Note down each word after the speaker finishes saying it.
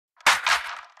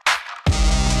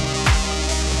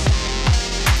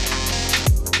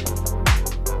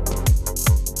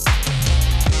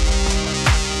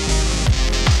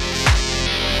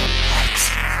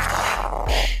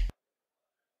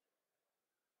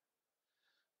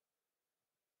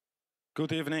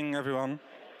Good evening, everyone.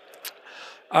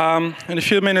 In a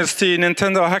few minutes, the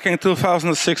Nintendo Hacking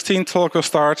 2016 talk will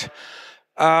start.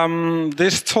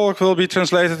 This talk will be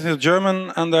translated into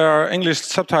German, and there are English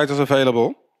subtitles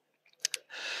available.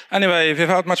 Anyway,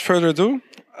 without much further ado,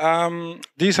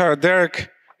 these are Derek,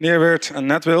 Naehrwert, and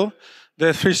Nedwill.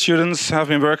 The three students have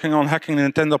been working on hacking the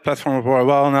Nintendo platform for a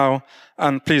while now,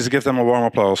 and please give them a warm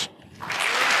applause.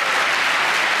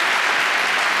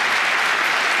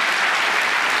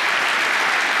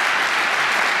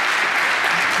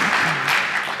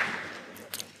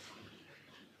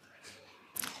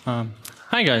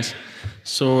 Hi guys.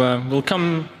 So we'll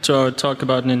come to our talk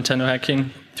about Nintendo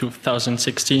Hacking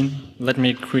 2016. Let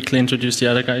me quickly introduce the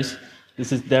other guys.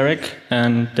 This is Derek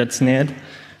and that's Ned.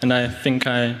 And I think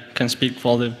I can speak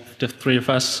for the three of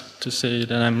us to say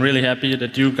that I'm really happy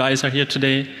that you guys are here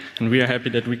today, and we are happy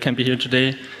that we can be here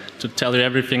today to tell you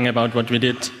everything about what we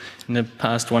did in the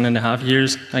past 1.5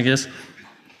 years, I guess.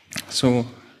 So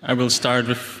I will start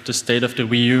with the state of the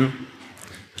Wii U.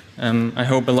 I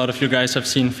hope a lot of you guys have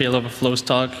seen Failoverflow's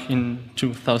talk in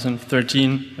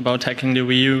 2013 about hacking the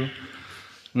Wii U.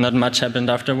 Not much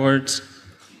happened afterwards.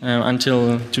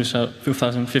 Until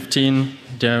 2015,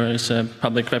 there is a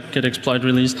public WebKit exploit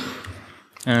released.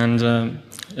 And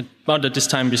about at this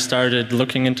time, we started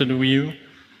looking into the Wii U.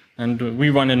 And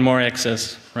we wanted more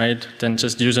access, right, than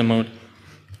just user mode.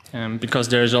 Because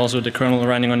there is also the kernel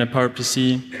running on a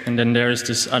PowerPC. And then there is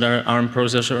this other ARM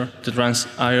processor that runs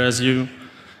IOSU.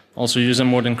 Also user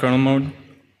mode and kernel mode.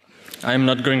 I'm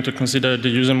not going to consider the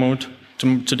user mode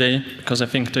today, because I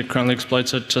think the kernel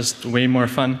exploits are just way more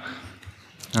fun.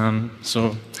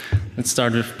 So let's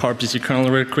start with PowerPC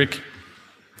kernel real quick.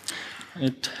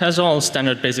 It has all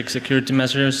standard basic security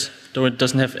measures, though it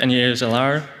doesn't have any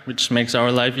ASLR, which makes our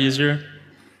life easier.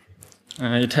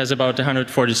 It has about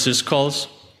 140 syscalls.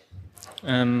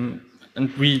 And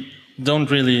we can't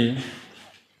really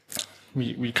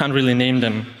name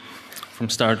them from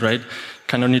start, right?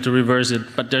 Kind of need to reverse it,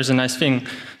 but there's a nice thing.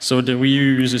 So the Wii U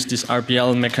uses this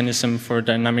RPL mechanism for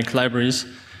dynamic libraries,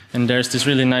 and there's this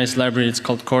really nice library, it's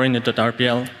called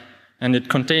coreinit.rpl, and it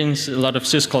contains a lot of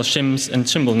syscall shims and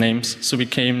symbol names, so we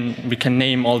can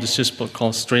name all the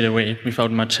syscalls straight away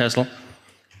without much hassle.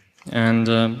 And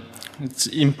it's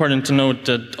important to note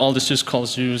that all the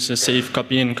syscalls use a safe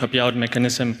copy-in, copy-out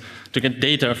mechanism to get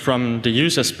data from the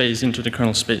user space into the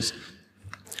kernel space.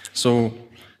 So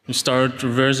you start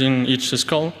reversing each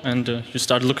syscall, and you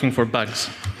start looking for bugs.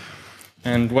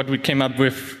 And what we came up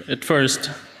with at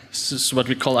first, this is what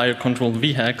we call IO-controlled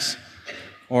vhacks,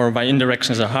 or why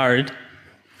indirections are hard.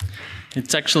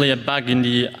 It's actually a bug in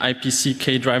the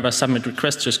IPCK driver submit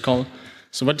request syscall.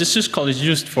 So what this syscall is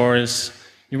used for is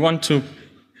you want to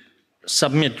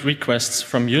submit requests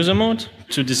from user mode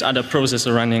to this other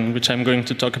processor running, which I'm going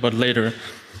to talk about later.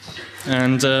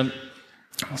 And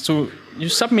so you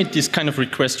submit these kind of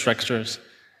request structures,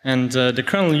 and the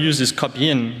kernel uses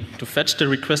copy-in to fetch the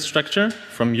request structure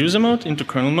from user mode into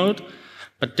kernel mode,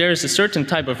 but there is a certain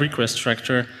type of request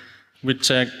structure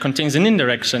which contains an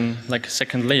indirection, like a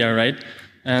second layer, right?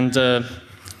 And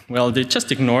well, they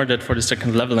just ignore that for the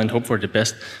second level and hope for the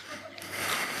best.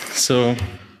 So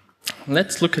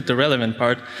let's look at the relevant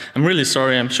part. I'm really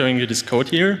sorry I'm showing you this code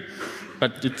here,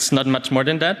 but it's not much more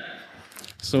than that.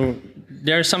 So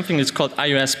there's something that's called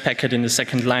iOS packet in the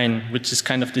second line, which is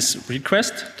kind of this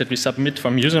request that we submit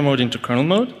from user mode into kernel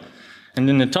mode. And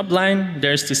in the top line,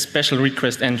 there's this special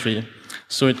request entry.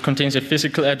 So it contains a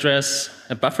physical address,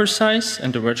 a buffer size,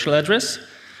 and a virtual address.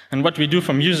 And what we do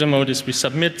from user mode is we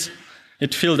submit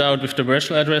it filled out with the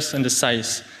virtual address and the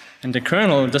size. And the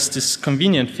kernel does this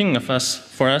convenient thing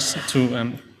for us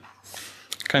to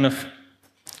kind of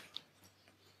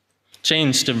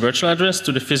change the virtual address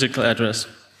to the physical address.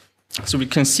 So we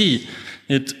can see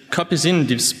it copies in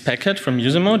this packet from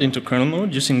user mode into kernel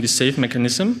mode using the save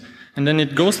mechanism, and then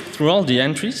it goes through all the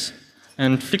entries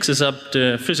and fixes up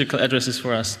the physical addresses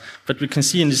for us. But we can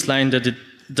see in this line that it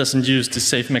doesn't use the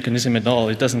save mechanism at all.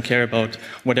 It doesn't care about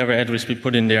whatever address we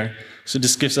put in there. So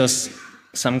this gives us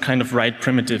some kind of write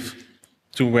primitive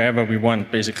to wherever we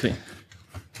want, basically.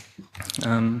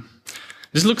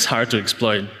 This looks hard to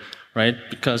exploit, right?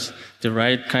 Because the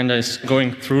write kind of is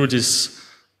going through this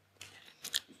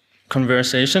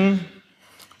conversation,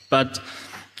 but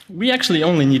we actually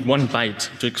only need 1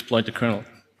 byte to exploit the kernel.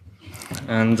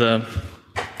 And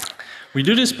we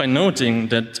do this by noting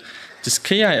that this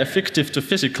ki affective to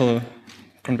physical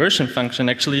conversion function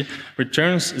actually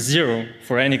returns 0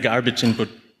 for any garbage input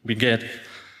we get.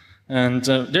 And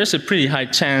there's a pretty high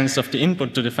chance of the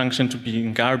input to the function to be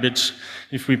garbage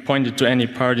if we point it to any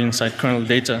part inside kernel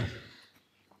data.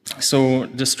 So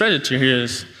the strategy here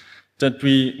is that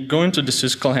we go into the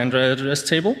syscall handler address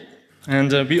table,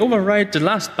 and we overwrite the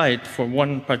last byte for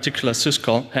one particular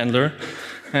syscall handler,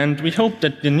 and we hope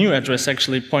that the new address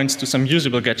actually points to some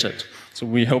usable gadget. So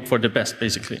we hope for the best,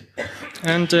 basically.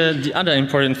 And the other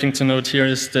important thing to note here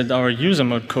is that our user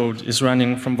mode code is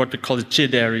running from what we call the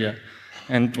JIT area.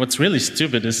 And what's really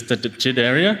stupid is that the JIT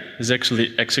area is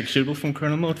actually executable from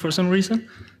kernel mode for some reason.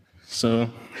 So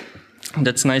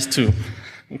that's nice too.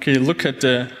 Okay,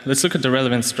 let's look at the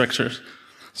relevant structures.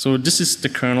 So this is the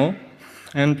kernel,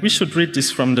 and we should read this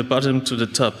from the bottom to the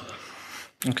top.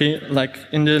 Okay, like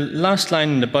in the last line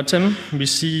in the bottom, we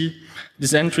see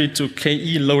this entry to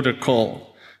KE loader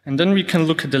call. And then we can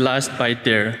look at the last byte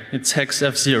there. It's hex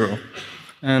F0.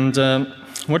 And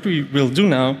what we will do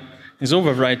now is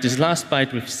overwrite this last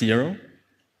byte with 0.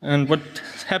 And what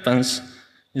happens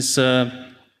is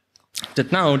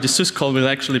that now the syscall will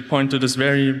actually point to this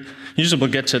very usable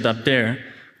gadget up there,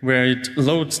 where it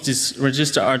loads this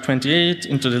register R28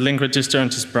 into the link register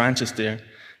and just branches there.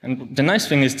 And the nice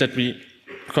thing is that we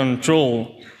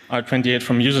control R28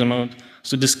 from user mode,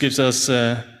 so this gives us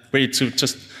a way to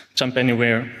just jump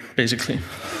anywhere, basically.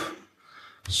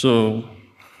 So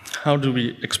how do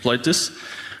we exploit this?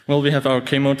 Well, we have our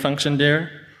kmode function there.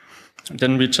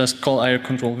 Then we just call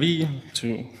IOcontrol-v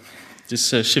to this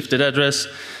shifted address.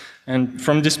 And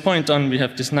from this point on, we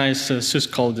have this nice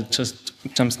syscall that just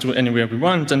jumps to anywhere we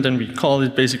want, and then we call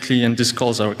it, basically, and this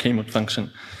calls our kmode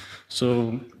function.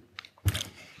 So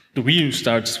the Wii U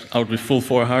starts out with full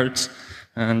 4 hearts,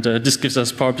 and this gives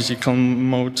us PowerPC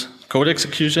mode code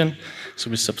execution. So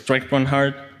we subtract 1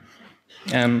 heart.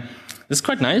 It's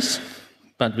quite nice,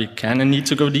 but we kind of need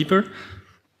to go deeper.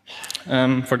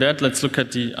 For that, let's look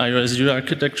at the IOSU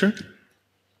architecture.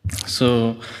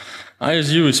 So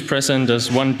IOSU is present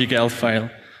as one big L file,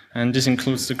 and this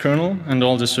includes the kernel and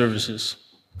all the services.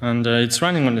 And it's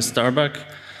running on the Starbuck.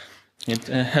 It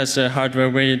has a hardware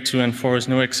way to enforce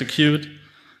no execute,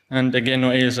 and again,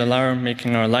 no ASLR,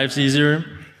 making our lives easier.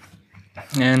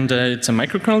 And it's a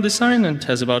microkernel design and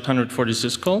has about 140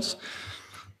 syscalls.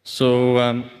 So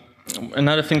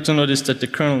another thing to note is that the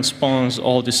kernel spawns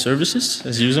all the services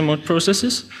as user mode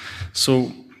processes.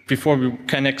 So before we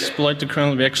can exploit the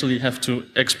kernel, we actually have to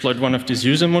exploit one of these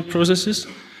user mode processes,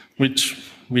 which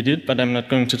we did, but I'm not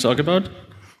going to talk about.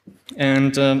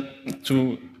 And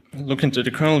to look into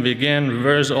the kernel, we again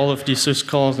reverse all of these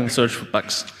syscalls and search for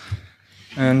bugs.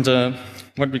 And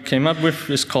what we came up with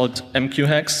is called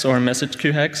MQHex, or message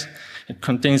QHex. It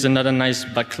contains another nice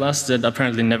bug class that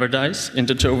apparently never dies,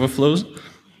 integer overflows.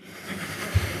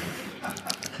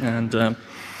 And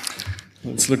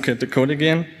let's look at the code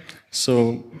again.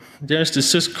 So there's the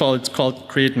syscall, it's called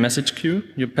create message queue.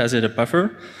 You pass it a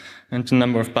buffer and the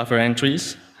number of buffer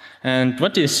entries. And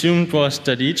what they assumed was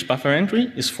that each buffer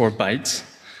entry is 4 bytes.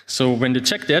 So when they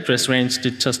check the address range,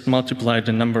 they just multiply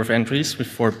the number of entries with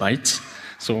 4 bytes.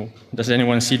 So does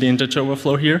anyone see the integer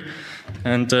overflow here?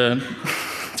 And the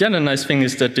other nice thing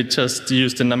is that they just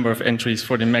use the number of entries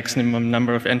for the maximum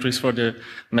number of entries for the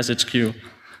message queue.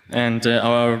 And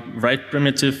our write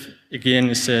primitive, again,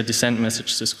 is the send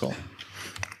message syscall.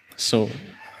 So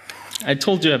I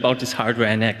told you about this hardware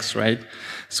NX, right?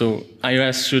 So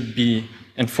iOS should be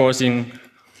enforcing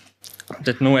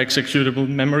that no executable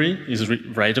memory is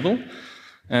writable.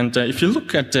 And if you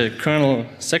look at the kernel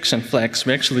section flags,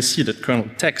 we actually see that kernel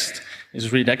text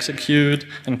is read execute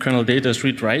and kernel data is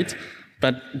read write.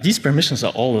 But these permissions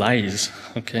are all lies,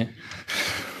 okay?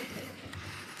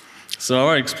 So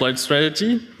our exploit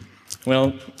strategy,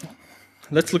 well,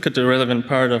 let's look at the relevant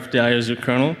part of the IOSU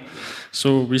kernel.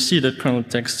 So we see that kernel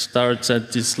text starts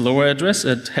at this lower address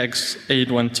at hex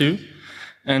 812.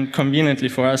 And conveniently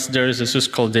for us, there is a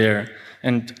syscall there.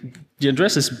 And the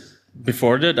addresses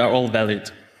before that are all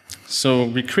valid. So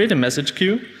we create a message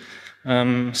queue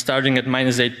starting at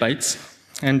 -8 bytes.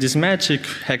 And this magic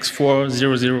hex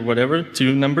 400 whatever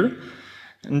 2 number.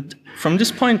 And from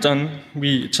this point on,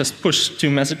 we just push 2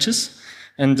 messages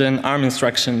and then ARM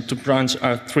instruction to branch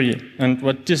R3. And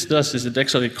what this does is it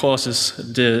actually causes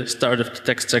the start of the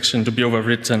text section to be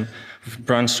overwritten with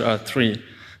branch to R3.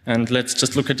 And let's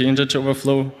just look at the integer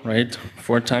overflow, right?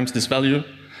 4 times this value,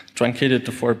 truncated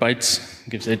to 4 bytes,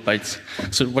 gives 8 bytes.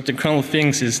 So what the kernel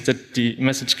thinks is that the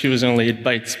message queue is only 8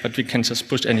 bytes, but we can just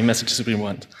push any messages we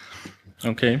want.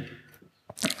 Okay?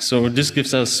 So this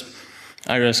gives us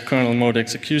iOS kernel mode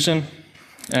execution.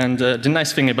 And the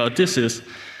nice thing about this is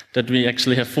that we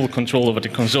actually have full control over the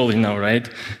console now, right?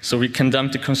 So we can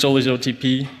dump the console's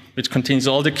OTP, which contains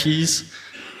all the keys,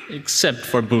 except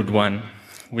for boot 1,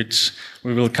 which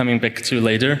we will coming back to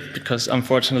later, because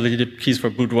unfortunately the keys for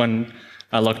boot 1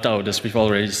 are locked out, as we've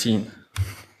already seen.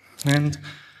 And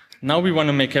Now we want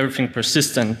to make everything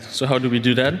persistent. So how do we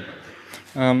do that?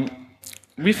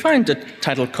 We find that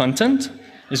title content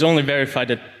is only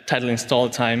verified at title install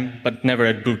time, but never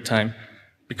at boot time.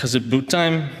 Because at boot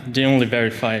time, they only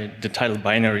verify the title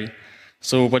binary.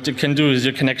 So what you can do is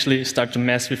you can actually start to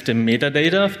mess with the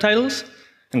metadata of titles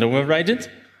and overwrite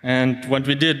it. And what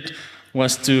we did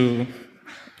was to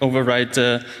overwrite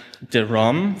the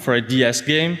ROM for a DS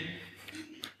game,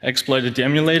 exploited the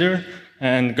emulator,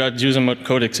 and got user mode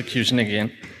code execution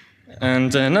again.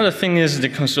 And another thing is the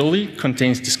console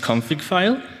contains this config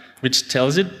file, which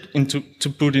tells it into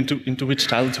which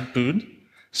title to boot.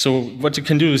 So what you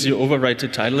can do is you overwrite the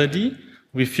title ID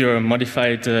with your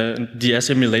modified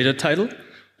DS emulator title,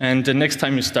 and the next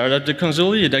time you start up the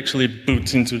console, it actually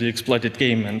boots into the exploited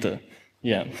game, and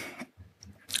yeah.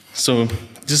 So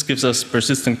this gives us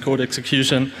persistent code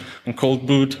execution and cold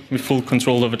boot with full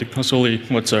control over the console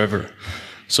whatsoever.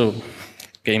 So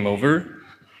game over.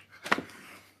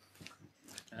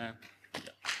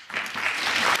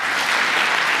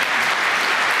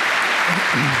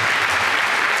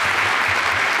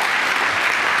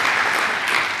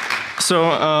 So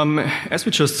as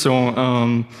we just saw,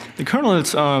 the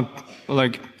kernels are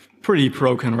like pretty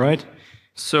broken, right?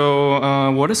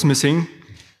 So what is missing?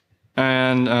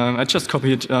 And I just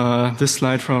copied this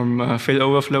slide from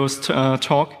Failoverflow's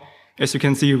talk. As you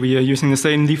can see, we are using the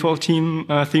same default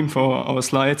theme for our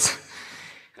slides.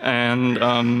 And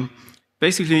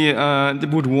basically, the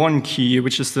boot1 key,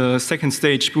 which is the second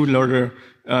stage bootloader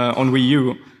on Wii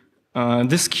U,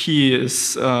 this key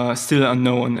is still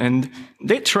unknown. And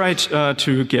they tried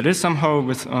to get it somehow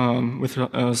with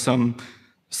some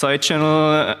side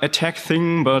channel attack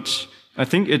thing, but I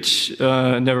think it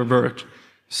never worked.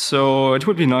 So it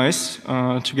would be nice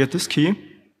to get this key.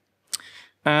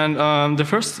 And the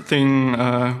first thing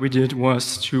we did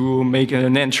was to make a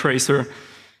NAND tracer,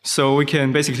 so we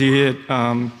can basically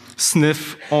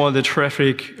sniff all the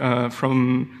traffic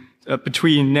from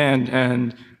between NAND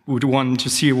and boot1 to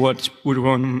see what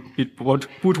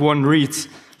boot1 reads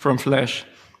from flash.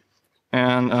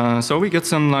 And so we get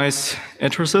some nice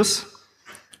addresses,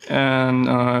 and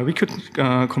we could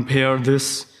compare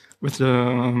this with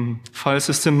the file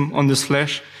system on this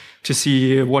flash to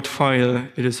see what file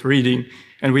it is reading.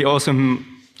 And we also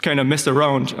kind of messed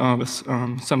around with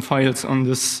some files on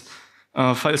this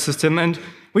file system, and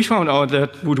we found out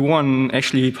that boot1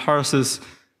 actually parses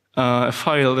a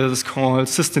file that is called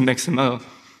system.xml.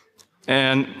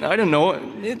 And I don't know,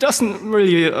 it doesn't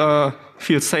really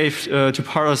feel safe to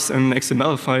parse an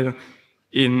XML file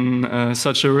in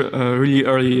such a really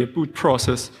early boot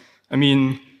process. I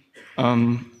mean,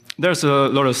 there's a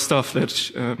lot of stuff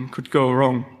that could go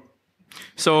wrong.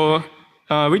 So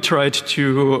we tried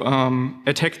to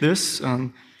attack this.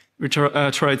 We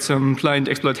tried some client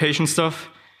exploitation stuff,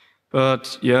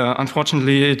 but yeah,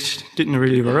 unfortunately it didn't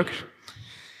really work.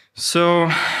 So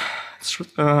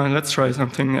let's try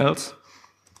something else.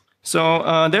 So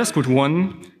there's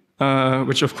boot1,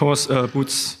 which of course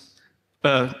boots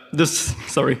we've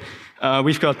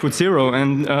got boot0,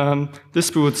 and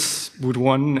this boots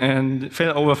boot1, and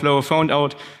Failoverflow found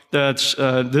out that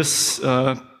this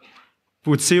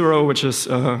boot0, which is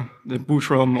the boot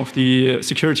ROM of the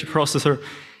security processor,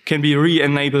 can be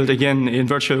re-enabled again in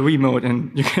virtual remote,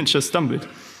 and you can just dump it.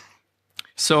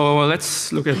 So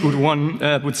let's look at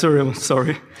boot0,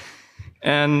 sorry.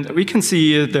 And we can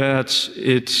see that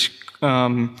it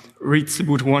reads the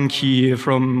boot1 key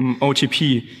from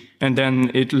OTP, and then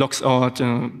it locks out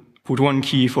boot1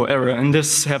 key for error. And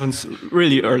this happens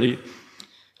really early.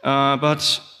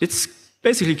 But it's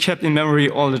basically kept in memory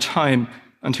all the time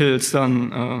until it's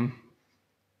done,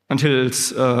 until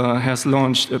it has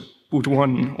launched a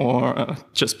boot1 or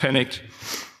just panicked.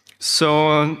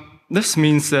 So this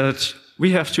means that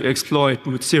we have to exploit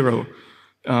boot0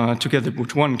 to get the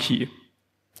boot1 key.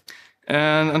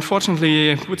 And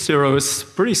unfortunately, boot0 is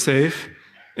pretty safe.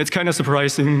 It's kind of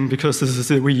surprising because this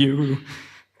is a Wii U.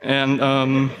 And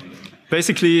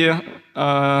basically,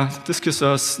 this gives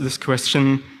us this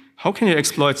question: how can you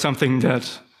exploit something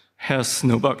that has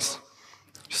no bugs?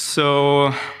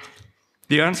 So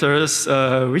the answer is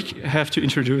we have to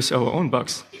introduce our own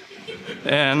bugs.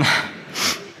 And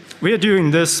we are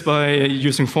doing this by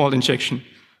using fault injection.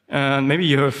 And maybe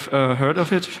you have heard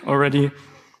of it already.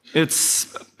 It's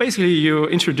basically you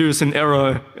introduce an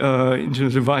error into the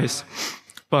device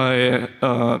by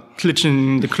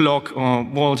glitching the clock or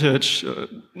voltage,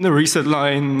 the reset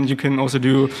line. You can also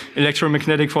do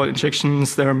electromagnetic fault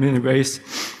injections. There are many ways.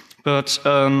 But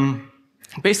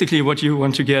basically what you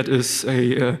want to get is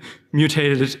a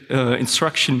mutated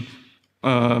instruction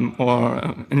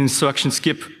or an instruction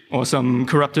skip or some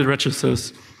corrupted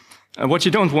registers. What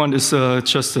you don't want is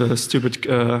just a stupid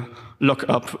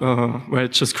lockup where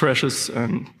it just crashes,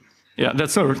 and yeah,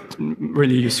 that's not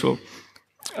really useful.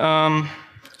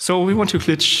 So we want to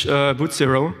glitch boot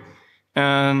 0,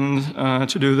 and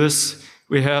to do this,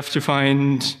 we have to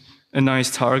find a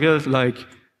nice target, like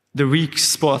the weak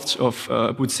spot of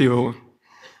boot 0.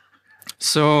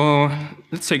 So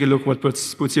let's take a look what boot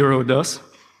 0 does.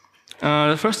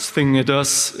 The first thing it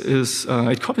does is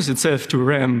it copies itself to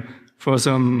RAM for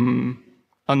some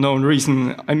unknown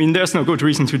reason. I mean, there's no good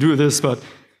reason to do this, but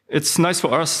it's nice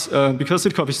for us because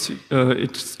it copies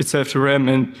itself to RAM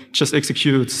and just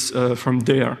executes from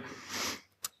there.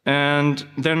 And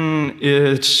then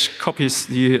it copies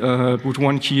the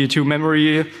boot1 key to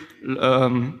memory.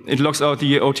 It logs out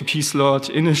the OTP slot,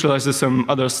 initializes some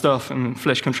other stuff in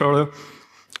Flash controller,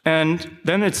 and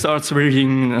then it starts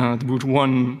reading the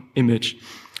boot1 image.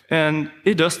 And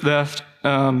it does that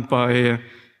by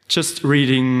just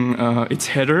reading its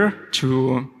header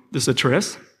to this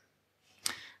address.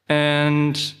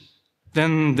 And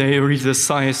then they read the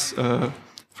size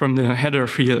from the header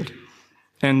field.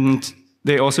 And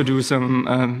they also do some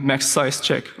max size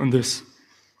check on this.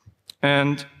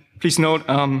 And please note,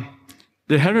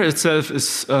 the header itself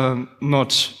is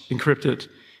not encrypted.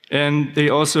 And they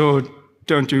also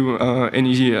don't do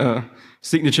any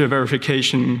signature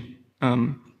verification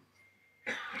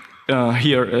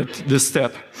here at this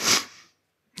step.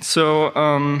 So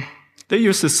they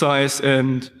use the size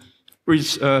and read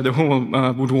the whole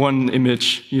boot1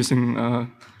 image using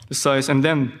the size, and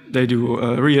then they do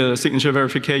real signature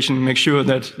verification, make sure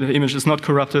that the image is not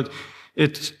corrupted.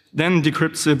 It then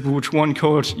decrypts the boot1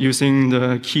 code using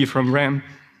the key from RAM,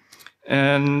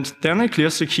 and then it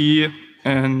clears the key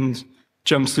and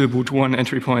jumps to the boot1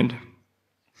 entry point.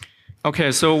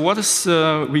 Okay, so what is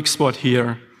the weak spot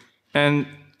here? And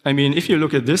I mean, if you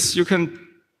look at this, you can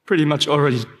pretty much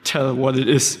already tell what it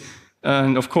is.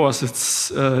 And of course, it's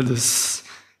this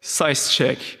size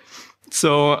check.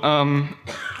 So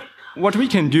what we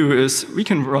can do is we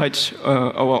can write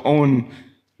our own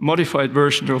modified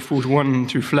version of boot1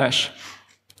 to Flash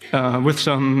with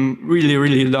some really,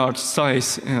 really large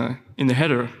size in the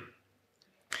header.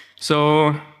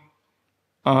 So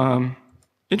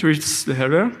it reads the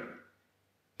header,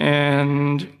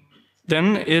 and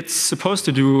then it's supposed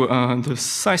to do the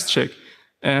size check.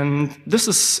 And this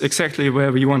is exactly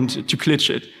where we want to glitch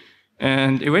it.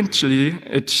 And eventually,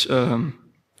 it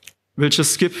will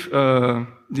just skip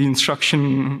the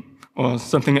instruction or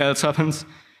something else happens,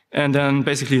 and then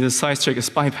basically the size check is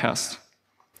bypassed.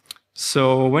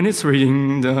 So when it's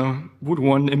reading the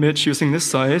boot1 image using this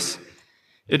size,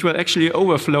 it will actually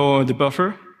overflow the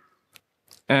buffer.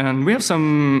 And we have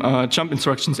some jump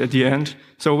instructions at the end.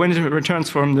 So when it returns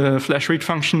from the flash read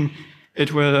function,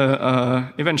 it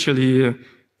will eventually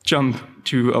jump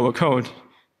to our code.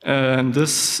 And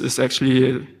this is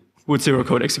actually boot 0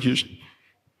 code execution.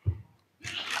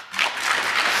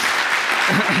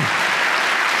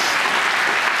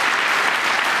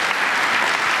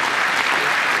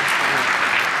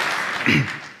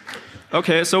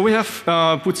 Okay, so we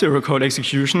have boot 0 code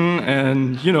execution,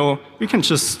 and we can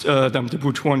just dump the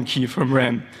boot1 key from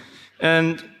RAM.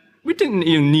 And we didn't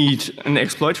even need an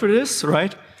exploit for this,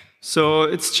 right? So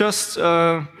it's just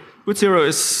boot 0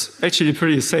 is actually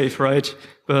pretty safe, right?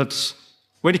 But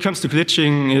when it comes to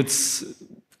glitching, it's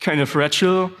kind of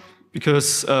fragile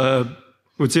because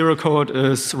boot 0 code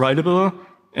is writable,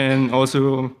 and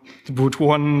also the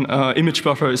boot1 image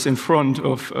buffer is in front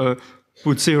of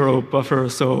boot 0 buffer,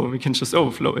 so we can just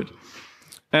overflow it.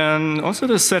 And also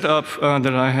the setup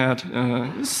that I had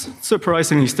is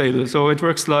surprisingly stable, so it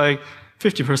works like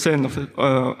 50%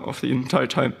 of the entire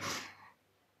time.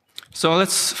 So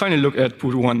let's finally look at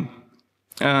boot1.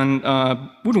 And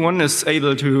boot1 is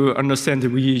able to understand the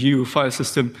Wii U file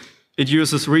system. It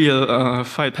uses real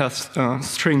file path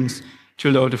strings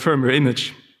to load the firmware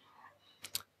image.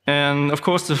 And of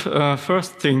course, the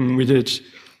first thing we did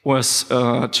was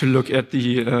to look at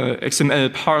the XML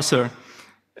parser.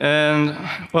 And,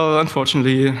 well,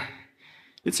 unfortunately,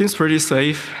 it seems pretty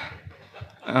safe.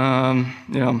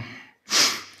 Yeah.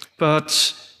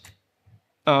 But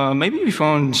maybe we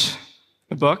found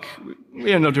a bug.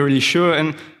 We are not really sure,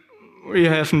 and we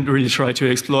haven't really tried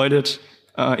to exploit it.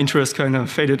 Interest kind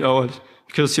of faded out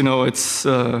because, it's,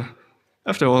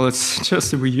 after all, it's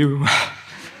just a Wii U.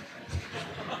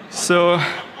 So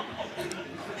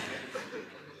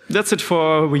that's it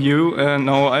for Wii U, and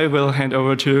now I will hand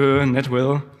over to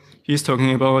Nedwill. He's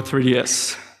talking about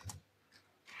 3DS.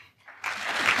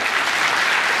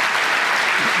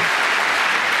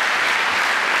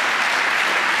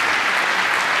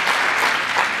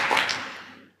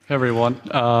 Hey everyone,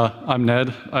 I'm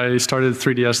Ned. I started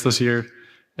 3DS this year,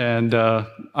 and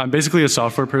I'm basically a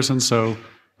software person, so I'm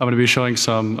going to be showing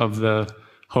some of the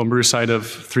homebrew side of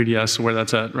 3DS, where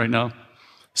that's at right now.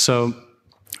 So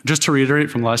just to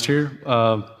reiterate from last year,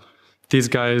 these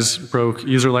guys broke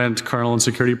userland kernel and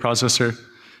security processor.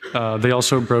 They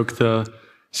also broke the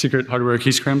secret hardware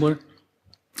key scrambler.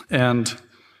 And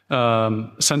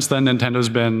since then, Nintendo's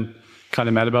been kind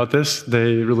of mad about this.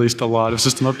 They released a lot of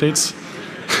system updates.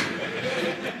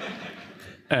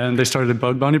 And they started a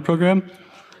bug bounty program.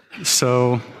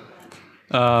 So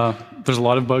there's a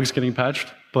lot of bugs getting patched,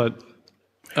 but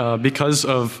because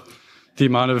of the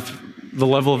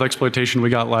level of exploitation we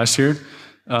got last year,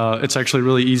 it's actually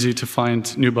really easy to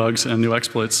find new bugs and new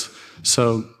exploits.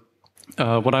 So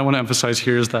what I want to emphasize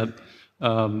here is that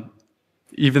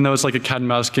even though it's like a cat and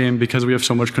mouse game, because we have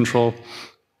so much control,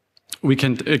 we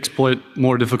can exploit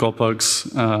more difficult bugs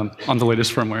on the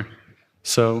latest firmware.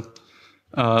 So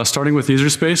starting with user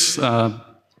space,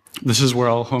 this is where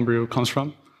all homebrew comes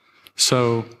from.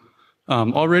 So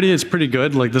already it's pretty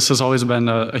good. Like, this has always been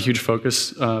a huge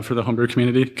focus for the homebrew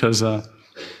community, because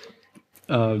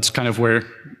it's kind of where,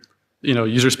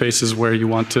 user space is where you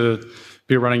want to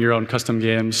be running your own custom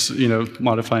games,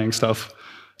 modifying stuff.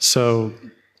 So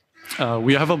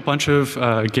we have a bunch of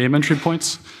game entry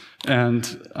points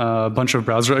and a bunch of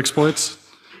browser exploits,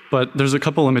 but there's a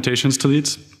couple limitations to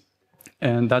these.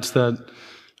 And that's that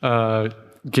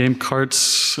game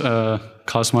carts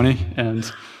cost money,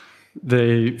 and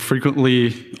they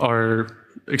frequently are,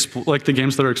 like, the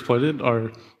games that are exploited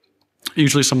are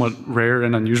usually somewhat rare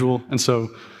and unusual, and so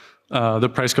the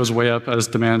price goes way up as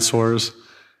demand soars.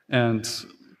 And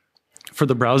for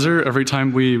the browser, every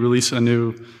time we release a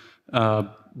new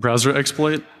browser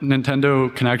exploit,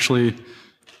 Nintendo can actually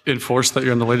enforce that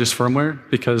you're on the latest firmware,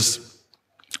 because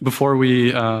before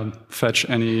we fetch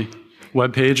any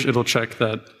web page, it'll check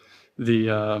that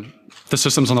the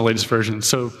system's on the latest version.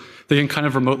 So they can kind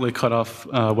of remotely cut off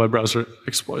web browser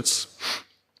exploits.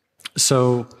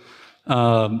 So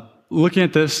looking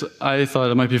at this, I thought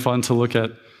it might be fun to look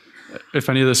at if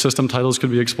any of the system titles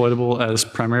could be exploitable as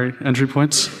primary entry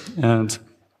points. And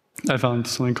I found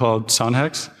something called sound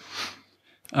hacks.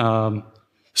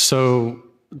 So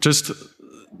just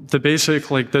the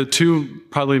basic, like, the two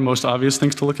probably most obvious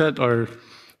things to look at are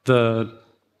the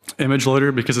image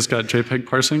loader, because it's got JPEG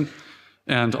parsing,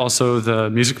 and also the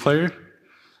music player.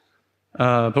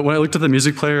 But when I looked at the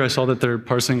music player, I saw that they're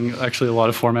parsing actually a lot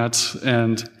of formats,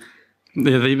 and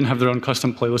they even have their own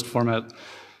custom playlist format.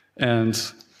 And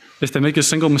if they make a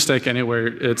single mistake anywhere,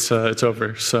 it's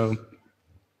over. So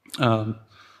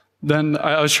then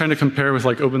I was trying to compare with,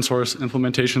 like, open source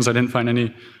implementations. I didn't find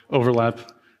any overlap.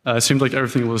 It seemed like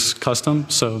everything was custom,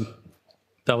 so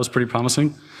that was pretty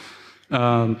promising.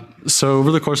 So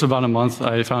over the course of about a month,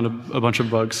 I found a bunch of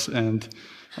bugs, and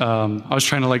I was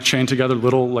trying to, like, chain together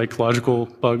little, like, logical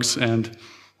bugs, and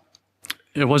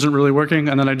it wasn't really working.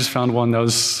 And then I just found one that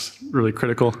was really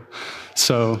critical.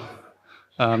 So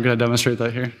I'm going to demonstrate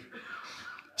that here.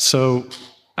 So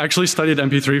I actually studied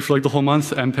MP3 for, like, the whole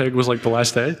month. MPEG was, like, the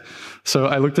last day. So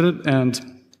I looked at it, and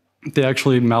they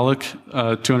actually malloc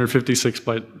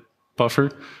 256-byte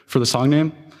buffer for the song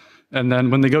name. And then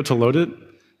when they go to load it,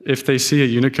 if they see a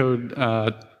Unicode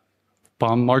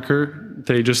bomb marker,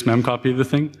 they just memcopy the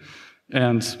thing,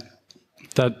 and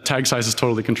that tag size is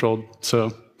totally controlled.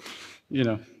 So,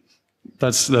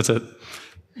 that's it.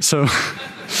 So,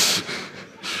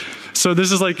 so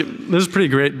this is pretty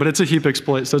great, but it's a heap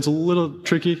exploit, so it's a little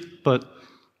tricky. But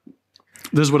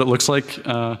this is what it looks like.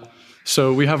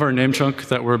 So we have our name chunk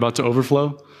that we're about to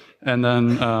overflow, and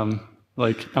then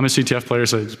like, I'm a CTF player,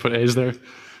 so I just put A's there,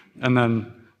 and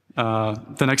then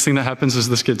the next thing that happens is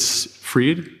this gets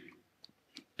freed.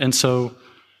 And so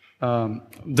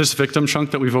this victim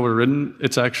chunk that we've overridden,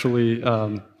 it's actually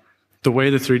the way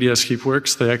the 3DS heap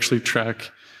works. They actually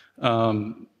track,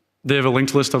 they have a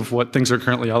linked list of what things are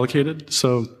currently allocated.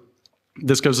 So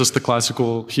this gives us the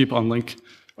classical heap on link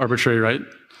arbitrary write.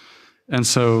 And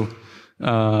so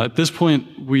at this point,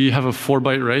 we have a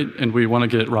 4-byte write, and we want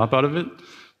to get ROP out of it.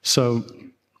 So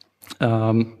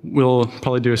we'll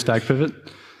probably do a stack pivot.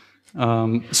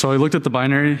 So I looked at the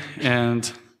binary,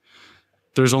 and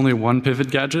there's only one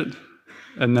pivot gadget.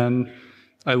 And then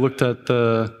I looked at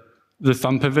the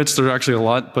thumb pivots. There are actually a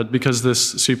lot, but because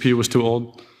this CPU was too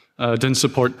old, it didn't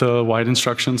support the wide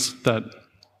instructions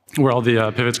where all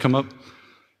the pivots come up.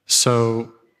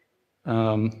 So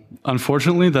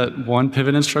unfortunately, that one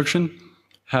pivot instruction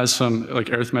has some, like,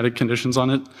 arithmetic conditions on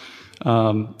it.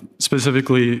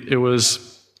 Specifically, it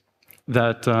was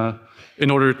that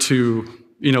in order to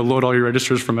load all your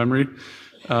registers from memory,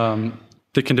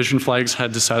 the condition flags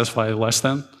had to satisfy less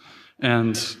than.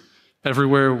 And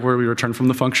everywhere where we returned from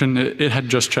the function, it had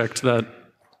just checked that,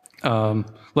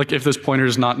 like if this pointer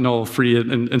is not null free,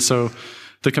 and so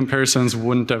the comparisons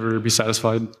wouldn't ever be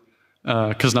satisfied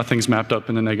because nothing's mapped up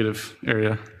in the negative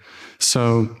area.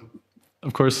 So,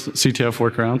 of course, CTF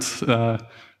workarounds,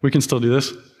 we can still do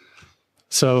this.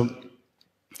 So,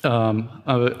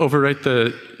 overwrite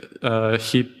the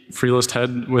heap free list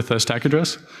head with a stack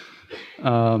address.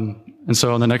 And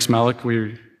so on the next malloc,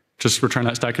 we just return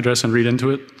that stack address and read into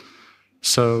it.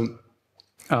 So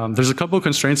there's a couple of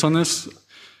constraints on this.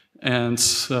 And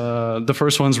the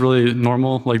first one's really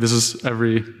normal. Like this is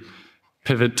every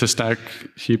pivot to stack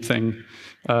heap thing.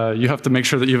 You have to make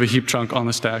sure that you have a heap chunk on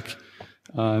the stack.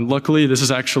 And luckily, this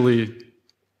is actually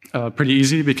pretty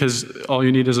easy because all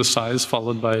you need is a size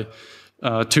followed by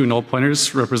 2 null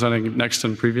pointers representing next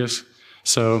and previous.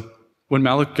 So when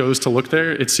malloc goes to look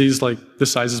there, it sees like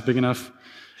this size is big enough,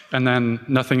 and then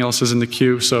nothing else is in the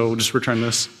queue, so we'll just return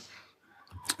this.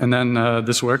 And then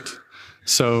this worked.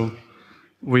 So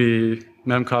we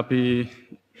memcopy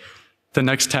the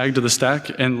next tag to the stack,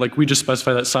 and like we just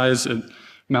specify that size, it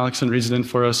mallocs and reads it in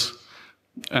for us,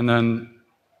 and then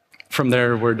from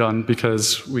there we're done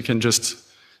because we can just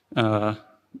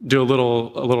do a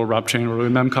little wrap chain where we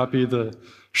memcopy the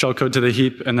shellcode to the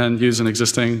heap and then use an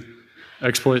existing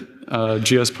exploit,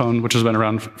 gspwn, which has been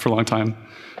around for a long time,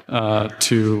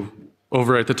 to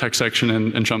overwrite the text section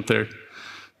and jump there.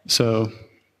 So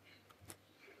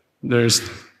there's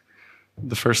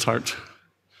the first heart.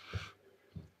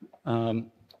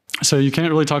 So you can't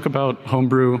really talk about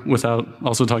homebrew without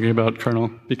also talking about kernel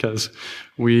because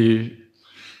we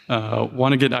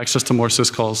want to get access to more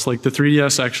syscalls. Like the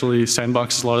 3DS actually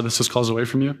sandboxes a lot of the syscalls away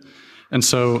from you. And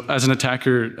so as an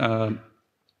attacker,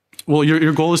 well,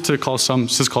 your goal is to call some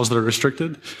syscalls that are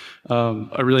restricted.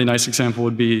 A really nice example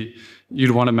would be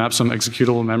you'd want to map some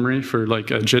executable memory for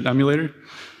like a JIT emulator.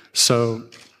 So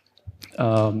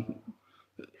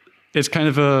it's kind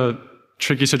of a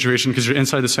tricky situation because you're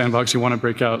inside the sandbox, you want to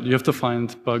break out. You have to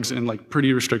find bugs in like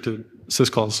pretty restricted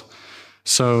syscalls.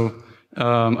 So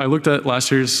I looked at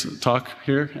last year's talk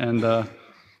here and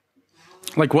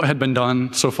like what had been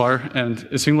done so far, and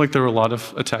it seemed like there were a lot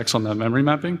of attacks on that memory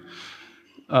mapping.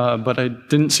 But I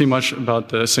didn't see much about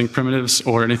the sync primitives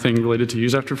or anything related to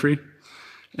use after free.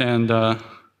 And I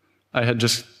had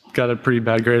just got a pretty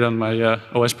bad grade on my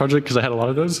OS project because I had a lot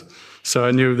of those. So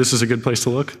I knew this is a good place to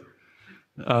look.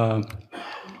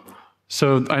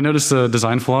 So I noticed a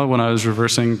design flaw when I was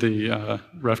reversing the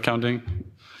ref counting.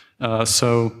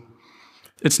 So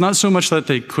it's not so much that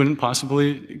they couldn't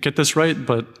possibly get this right,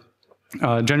 but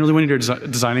generally when you're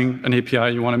designing an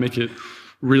API, you want to make it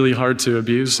really hard to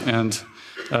abuse. And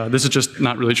this is just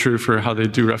not really true for how they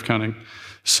do ref counting.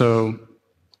 So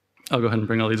I'll go ahead and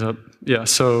bring all these up. Yeah,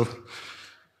 so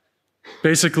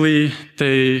basically,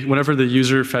 whenever the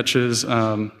user fetches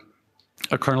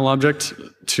a kernel object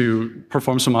to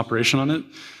perform some operation on it,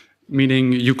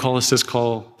 meaning you call a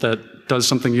syscall that does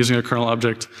something using a kernel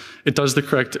object, it does the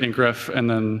correct incref and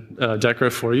then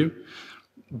decref for you.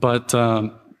 But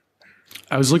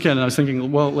I was looking at it and I was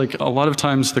thinking, well, like a lot of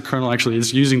times the kernel actually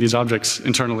is using these objects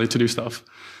internally to do stuff.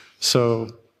 So,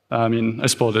 I mean, I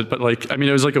spoiled it, but like, I mean,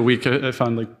 it was like a week. I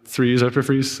found like 3 use after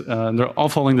frees, and they're all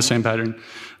following the same pattern.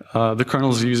 The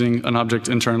kernel is using an object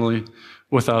internally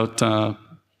without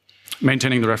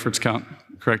maintaining the reference count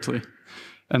correctly.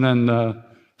 And then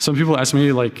some people ask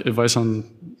me like advice on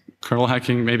kernel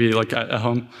hacking, maybe like at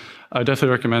home. I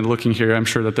definitely recommend looking here. I'm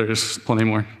sure that there's plenty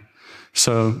more.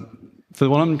 So the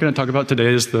one I'm going to talk about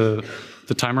today is the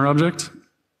timer object.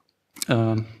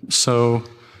 So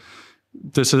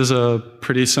this is a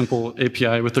pretty simple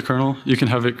API with the kernel. You can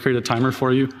have it create a timer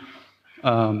for you.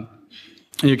 And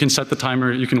you can set the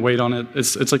timer, you can wait on it.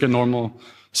 It's like a normal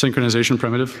synchronization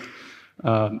primitive.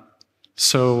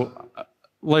 So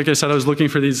like I said, I was looking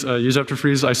for these use after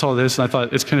frees. I saw this and I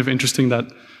thought it's kind of interesting that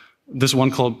this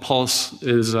one called pulse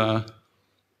is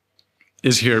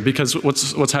here, because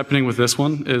what's happening with this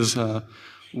one is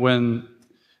when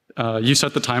you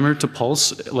set the timer to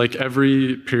pulse, like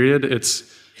every period it's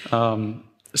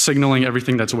signaling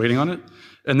everything that's waiting on it,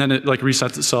 and then it like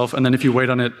resets itself, and then if you wait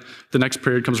on it, the next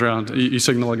period comes around, you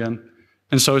signal again.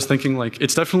 And so I was thinking like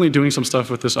it's definitely doing some stuff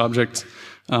with this object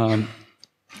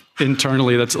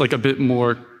internally that's like a bit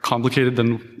more complicated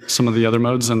than some of the other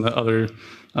modes and the other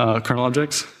kernel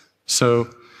objects. So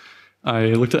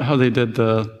I looked at how they did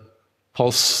the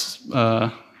pulse,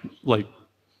 like,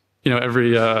 you know,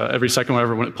 every second,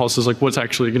 whenever when it pulses, like what's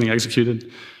actually getting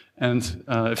executed. And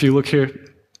if you look here,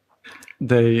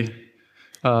 they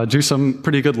do some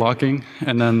pretty good locking,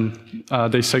 and then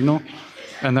they signal.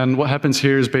 And then what happens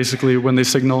here is basically when they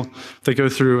signal, they go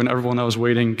through and everyone that was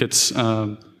waiting gets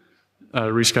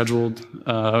rescheduled,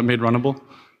 made runnable.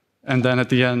 And then at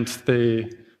the end, they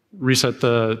reset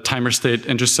the timer state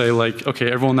and just say like,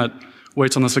 okay, everyone that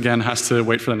waits on this again has to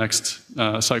wait for the next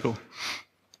cycle.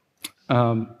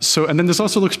 And then this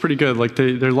also looks pretty good. Like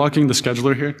they're locking the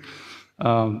scheduler here.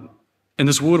 And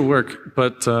this would work,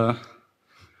 but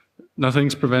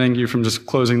nothing's preventing you from just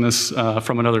closing this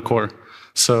from another core.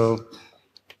 So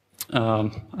I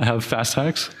have fast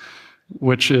hacks,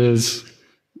 which is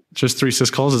just 3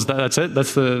 syscalls. That's it.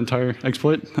 That's the entire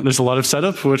exploit. There's a lot of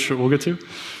setup, which we'll get to.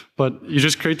 But you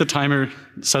just create the timer,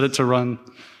 set it to run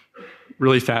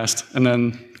really fast, and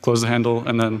then close the handle.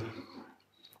 And then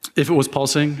if it was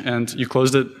pulsing and you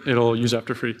closed it, it'll use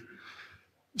after free.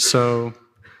 So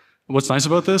what's nice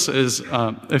about this is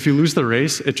if you lose the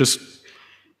race,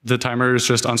 the timer is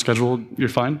just unscheduled, you're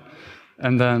fine.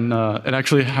 And then it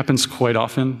actually happens quite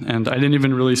often, and I didn't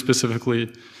even really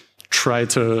specifically try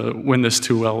to win this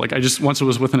too well. Like once it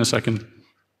was within a second,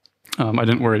 I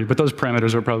didn't worry, but those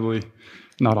parameters are probably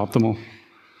not optimal.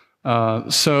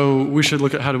 So we should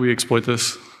look at how do we exploit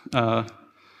this.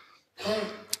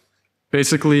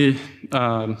 Basically,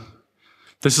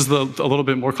 this is a little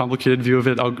bit more complicated view of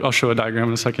it. I'll show a diagram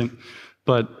in a second.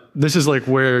 But this is like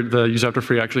where the use after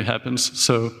free actually happens.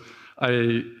 So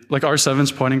like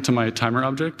R7's pointing to my timer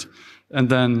object, and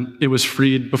then it was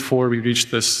freed before we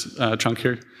reached this chunk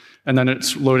here. And then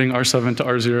it's loading R7 to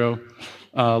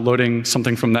R0, loading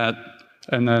something from that,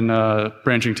 and then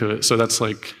branching to it. So that's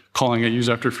like calling a use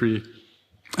after free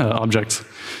object.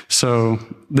 So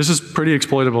this is pretty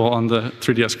exploitable on the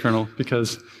 3DS kernel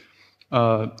because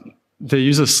they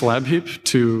use a slab heap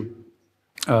to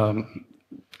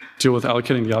deal with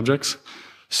allocating the objects.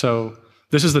 So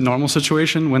this is the normal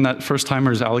situation when that first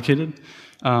timer is allocated.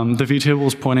 The vtable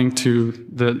is pointing to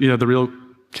the real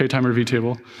ktimer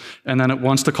vtable, and then it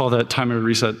wants to call that timer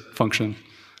reset function.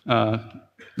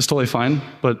 It's totally fine,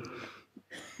 but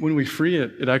when we free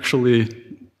it, it actually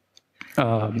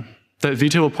that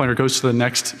vtable pointer goes to the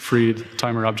next freed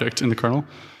timer object in the kernel.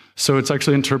 So it's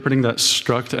actually interpreting that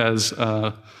struct as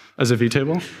a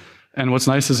vtable. And what's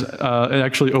nice is it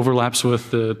actually overlaps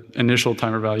with the initial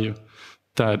timer value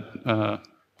that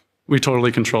we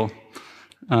totally control.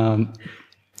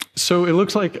 So it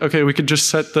looks like, okay, we could just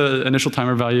set the initial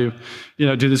timer value,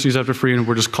 do this use after free, and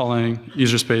we're just calling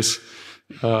user space.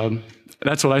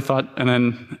 That's what I thought, and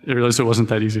then I realized it wasn't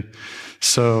that easy.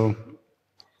 So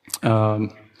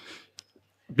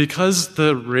because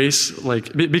the race,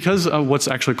 because what's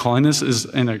actually calling this is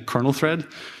in a kernel thread,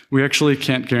 we actually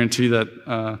can't guarantee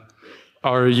that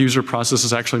our user process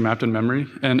is actually mapped in memory.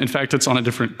 And in fact, it's on a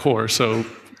different core. So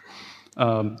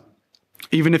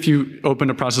even if you open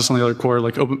a process on the other core,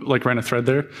 like ran a thread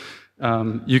there,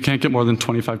 you can't get more than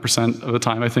 25% of the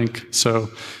time, I think. So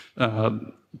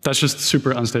that's just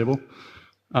super unstable.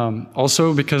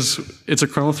 Also, because it's a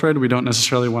kernel thread, we don't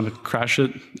necessarily want to crash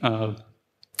it.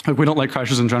 We don't like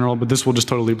crashes in general, but this will just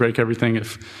totally break everything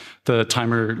if the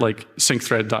timer sync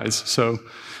thread dies. So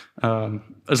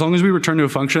as long as we return to a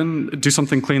function, do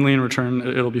something cleanly and return,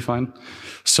 it'll be fine.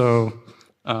 So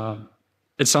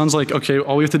it sounds like, okay,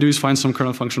 all we have to do is find some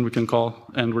kernel function we can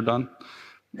call, and we're done.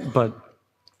 But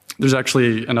there's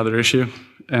actually another issue,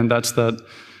 and that's that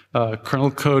kernel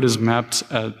code is mapped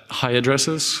at high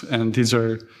addresses, and these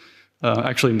are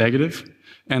actually negative.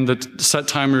 And the set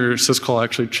timer syscall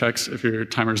actually checks if your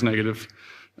timer is negative.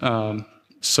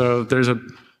 So there's a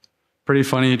pretty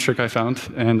funny trick I found,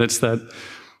 and it's that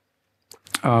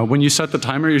when you set the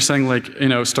timer, you're saying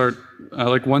start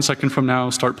 1 second from now,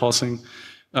 start pulsing.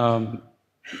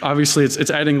 Obviously, it's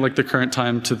adding the current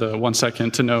time to the 1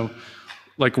 second to know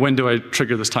when do I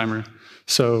trigger this timer.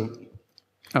 So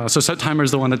set timer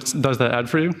is the one that does that add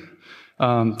for you.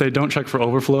 They don't check for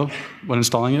overflow when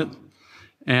installing it,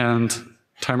 and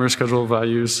timer schedule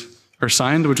values are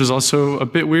signed, which is also a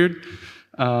bit weird.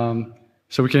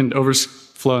 So we can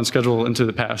overflow and schedule into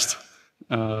the past.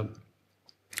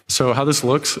 So how this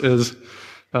looks is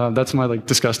that's my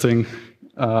disgusting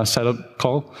setup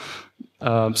call.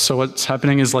 So what's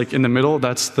happening is in the middle,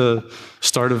 that's the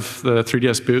start of the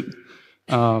 3DS boot.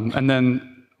 And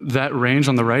then that range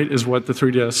on the right is what the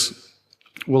 3DS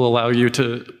will allow you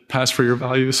to pass for your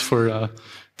values for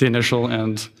the initial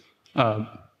and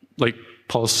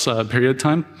pulse period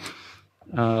time.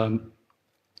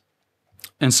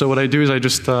 And so what I do is I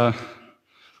just put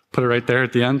it right there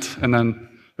at the end, and then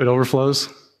it overflows.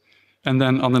 And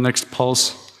then on the next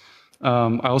pulse,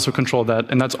 I also control that,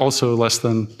 and that's also less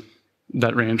than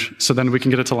that range. So then we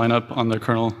can get it to line up on the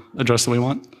kernel address that we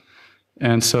want.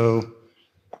 And so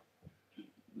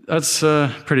That's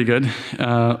pretty good.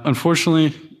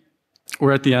 Unfortunately,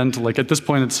 we're at the end. Like at this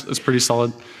point, it's pretty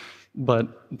solid, but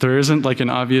there isn't like an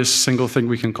obvious single thing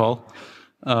we can call.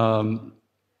 And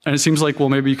it seems like, well,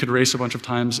 maybe you could race a bunch of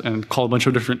times and call a bunch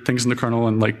of different things in the kernel,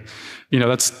 and like,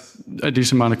 that's a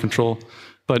decent amount of control.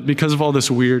 But because of all this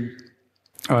weird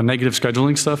negative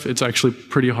scheduling stuff, it's actually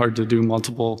pretty hard to do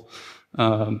multiple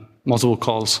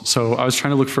calls. So I was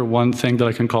trying to look for one thing that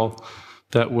I can call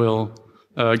that will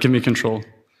give me control.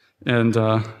 And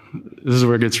this is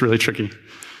where it gets really tricky.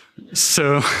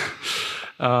 So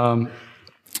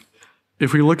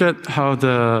if we look at how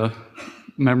the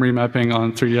memory mapping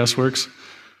on 3DS works,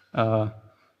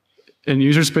 in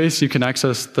user space, you can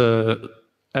access the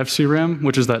FCRAM,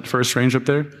 which is that first range up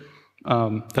there.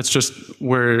 That's just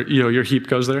where your heap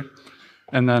goes there.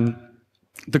 And then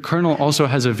the kernel also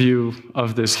has a view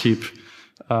of this heap.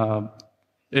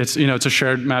 It's a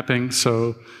shared mapping,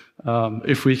 so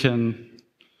if we can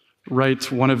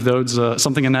write one of those,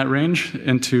 something in that range,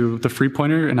 into the free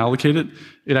pointer and allocate it,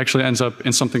 it actually ends up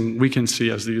in something we can see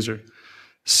as the user.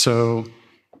 So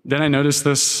then I noticed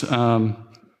this.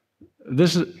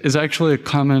 This is actually a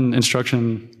common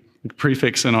instruction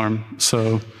prefix in ARM.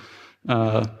 So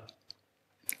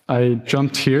I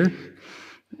jumped here,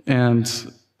 and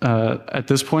at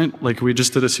this point, like we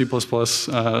just did a C++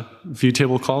 view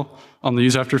table call on the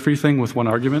useAfterFree thing with one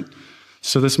argument.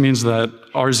 So this means that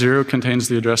R0 contains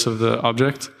the address of the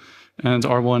object, and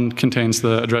R1 contains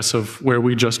the address of where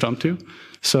we just jumped to.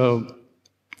 So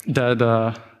that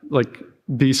like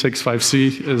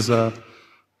B65C is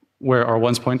where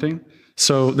R1's pointing.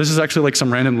 So this is actually like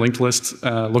some random linked list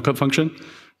lookup function,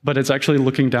 but it's actually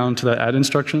looking down to that add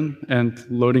instruction and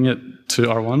loading it to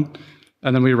R1,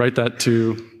 and then we write that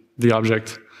to the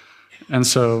object. And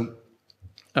so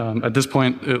at this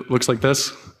point, it looks like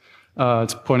this.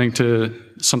 It's pointing to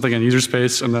something in user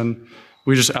space, and then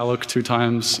we just alloc 2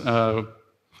 times.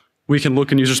 We can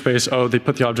look in user space, oh, they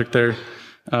put the object there.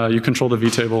 You control the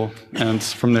vtable, and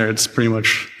from there, it's pretty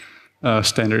much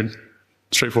standard,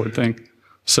 straightforward thing.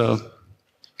 So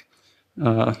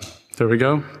there we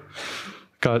go.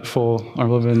 Got full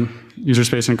ARM11 user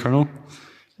space and kernel.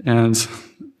 And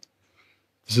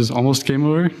this is almost game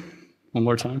over. One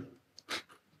more time.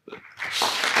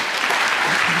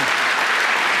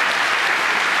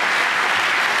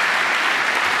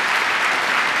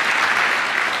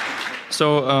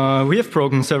 So we have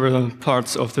broken several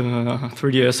parts of the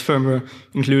 3DS firmware,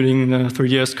 including the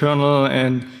 3DS kernel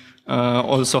and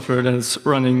all the software that is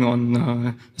running on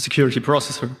the security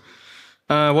processor.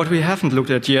 What we haven't looked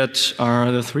at yet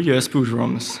are the 3DS boot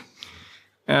ROMs.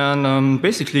 And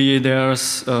basically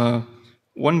there's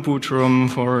one boot ROM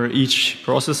for each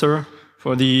processor,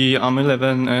 for the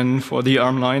ARM11 and for the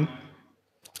ARM9.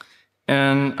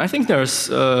 And I think there's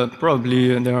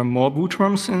there are more boot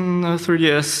ROMs in the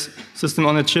 3DS system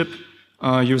on a chip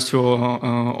used for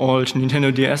old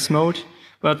Nintendo DS mode,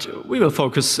 but we will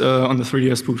focus on the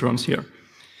 3DS boot ROMs here.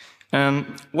 And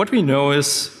what we know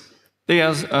is they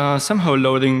are somehow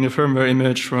loading the firmware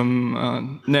image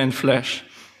from NAND flash.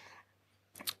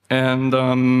 And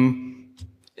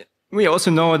we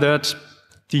also know that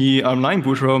the ARM9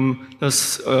 boot ROM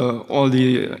does all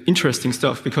the interesting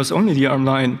stuff, because only the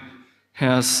ARM9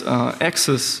 has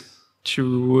access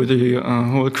to the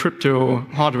whole crypto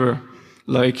hardware,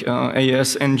 like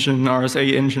AES engine,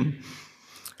 RSA engine.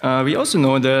 We also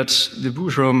know that the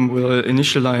boot ROM will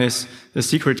initialize the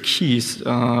secret keys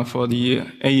for the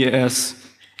AES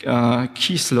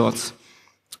key slots.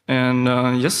 And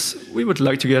yes, we would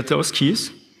like to get those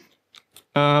keys.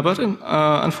 But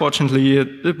unfortunately,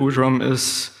 the boot ROM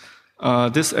is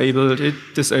disabled. It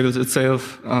disables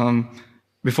itself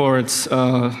before it's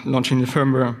launching the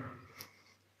firmware.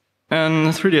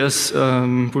 And 3DS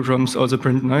boot ROMs also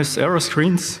print nice error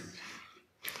screens.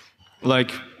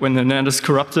 Like when the NAND is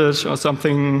corrupted or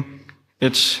something,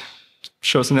 it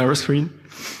shows an error screen.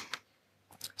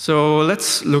 So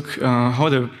let's look how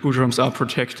the boot ROMs are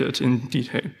protected in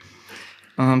detail.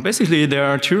 Basically, there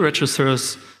are 2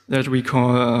 registers that we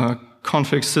call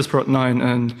config sysprot9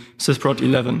 and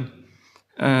sysprot11.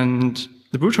 And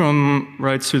the boot ROM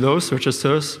writes to those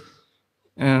registers,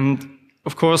 and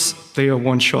of course, they are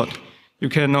one shot. You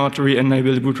cannot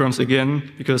re-enable the boot ROMs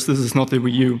again, because this is not the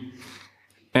Wii U.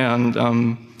 And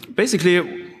basically,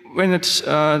 when it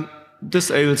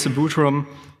disables the boot ROM,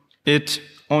 it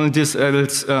only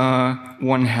disables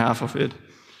 1/2 of it.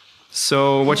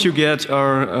 So what you get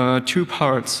are 2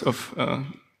 parts of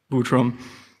boot ROM.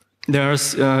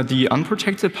 There's the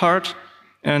unprotected part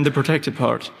and the protected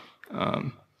part.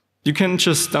 You can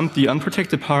just dump the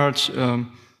unprotected part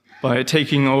by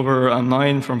taking over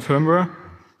ARM9 from firmware,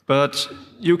 but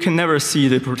you can never see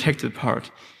the protected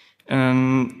part.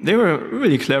 And they were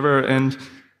really clever, and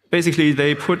basically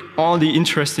they put all the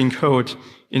interesting code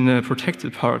in the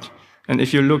protected part. And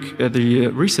if you look at the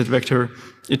reset vector,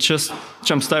 it just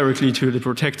jumps directly to the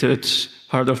protected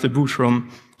part of the boot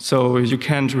ROM. So you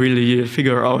can't really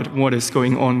figure out what is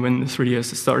going on when the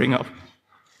 3DS is starting up.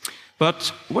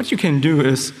 But what you can do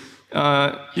is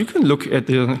you can look at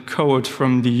the code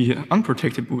from the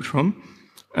unprotected boot ROM,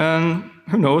 and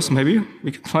who knows, maybe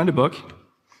we can find a bug.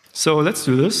 So let's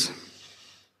do this.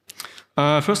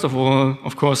 First of all,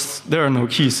 of course, there are no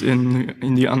keys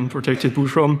in the unprotected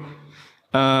boot ROM.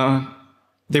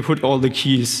 They put all the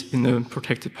keys in the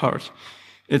protected part.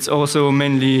 It's also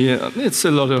mainly, it's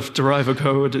a lot of driver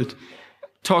code. It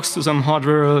talks to some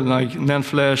hardware like NAND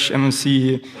flash,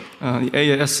 MMC, the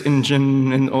AES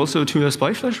engine, and also to a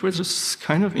SPI flash, which is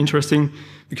kind of interesting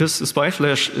because the SPI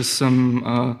flash is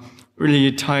some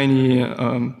really tiny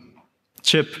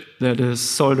chip that is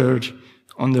soldered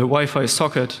on the Wi-Fi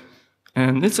socket.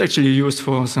 And it's actually used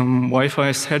for some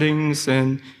Wi-Fi settings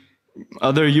and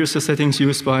other user settings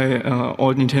used by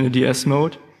old Nintendo DS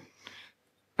mode.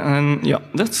 And yeah,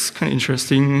 that's kind of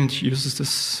interesting. It uses this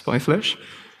SPI flash.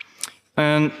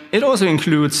 And it also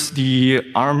includes the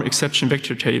ARM exception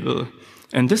vector table.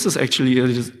 And this is actually a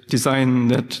design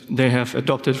that they have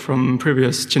adopted from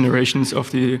previous generations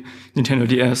of the Nintendo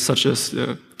DS, such as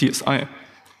the DSi.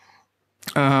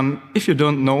 If you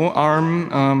don't know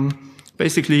ARM,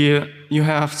 basically you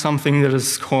have something that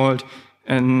is called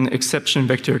an exception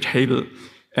vector table.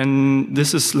 And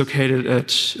this is located at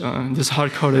this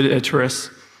hard-coded address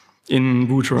in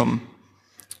boot ROM.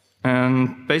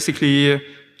 And basically,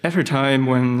 every time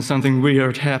when something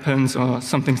weird happens or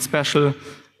something special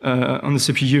on the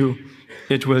CPU,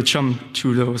 it will jump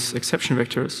to those exception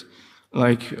vectors.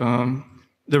 Like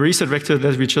the reset vector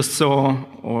that we just saw,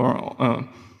 or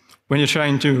when you're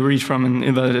trying to read from an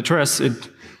invalid address, it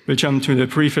will jump to the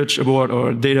prefetch abort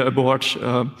or data abort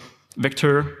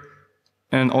vector.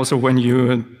 And also when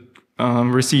you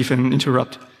receive an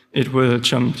interrupt, it will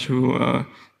jump to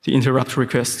the interrupt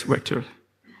request vector.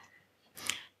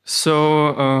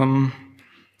 So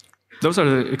those are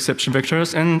the exception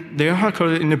vectors, and they are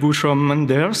hard-coded in the boot ROM, and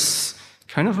there's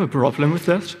kind of a problem with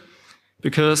that,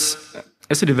 because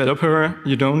as a developer,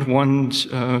 you don't want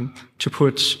to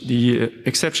put the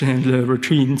exception handler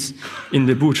routines in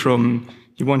the boot ROM.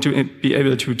 You want to be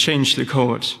able to change the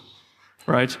code,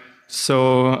 right?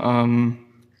 So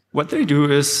what they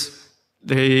do is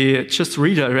they just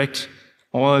redirect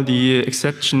all the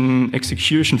exception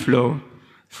execution flow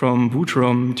from boot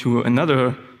ROM to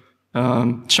another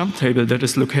jump table that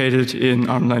is located in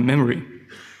ARM9 memory.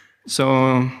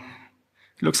 So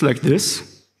it looks like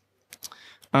this.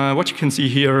 What you can see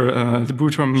here, the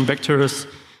boot ROM vectors,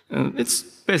 it's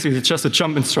basically just a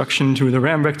jump instruction to the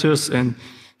RAM vectors, and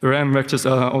the RAM vectors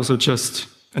are also just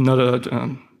another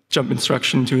jump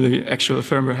instruction to the actual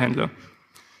firmware handler.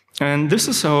 And this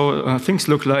is how things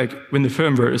look like when the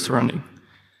firmware is running.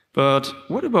 But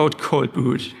what about cold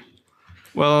boot?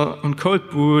 Well, on cold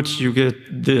boot, you get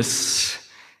this.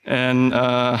 And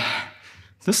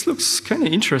this looks kind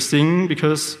of interesting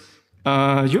because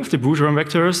you have the boot ROM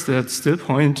vectors that still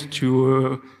point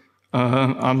to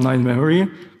ARM9 memory.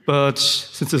 But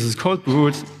since this is cold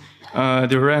boot,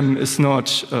 the RAM is not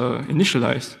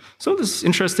initialized. So this is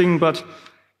interesting, but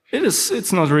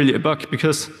it's not really a bug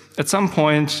because at some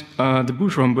point, the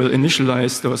boot ROM will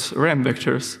initialize those RAM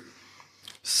vectors.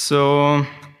 So,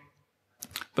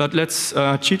 but let's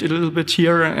cheat a little bit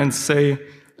here and say,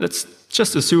 let's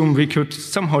just assume we could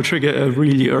somehow trigger a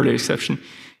really early exception,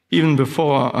 even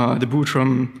before the boot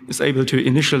ROM is able to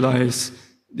initialize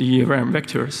the RAM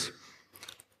vectors.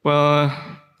 Well,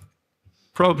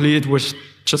 probably it would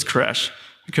just crash,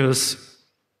 because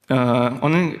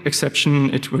on an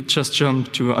exception, it would just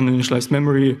jump to uninitialized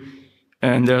memory,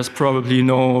 and there's probably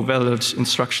no valid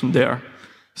instruction there.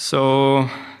 So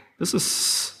this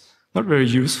is not very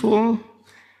useful,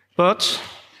 but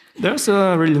there's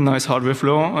a really nice hardware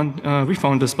flaw, and we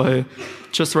found this by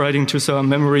just writing to some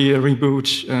memory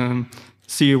reboot and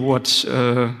see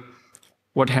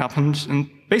what happened. And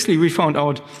basically, we found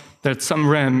out that some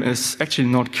RAM is actually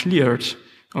not cleared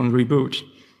on reboot.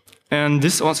 And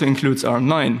this also includes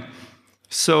ARM9.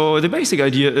 So the basic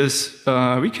idea is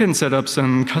we can set up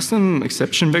some custom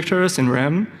exception vectors in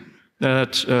RAM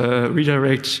that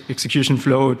redirect execution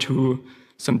flow to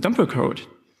some dumper code.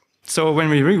 So when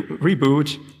we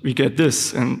reboot, we get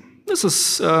this. And this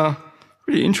is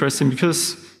really interesting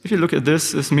because if you look at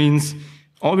this, this means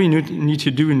all we need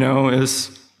to do now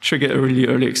is trigger a really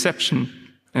early exception,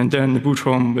 and then the boot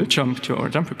ROM will jump to our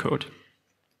dumper code.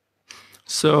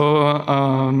 So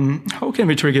how can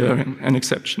we trigger an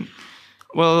exception?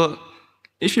 Well,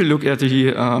 if you look at the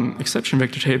exception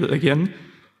vector table again,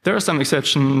 there are some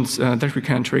exceptions that we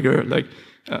can trigger, like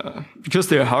because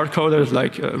they are hard-coded,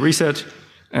 like reset,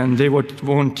 and they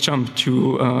won't jump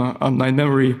to online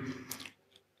memory.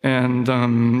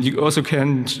 And you also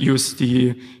can't use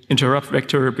the interrupt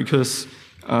vector because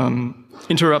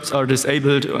interrupts are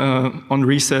disabled on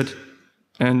reset,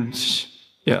 and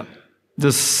yeah,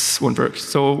 this won't work.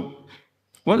 So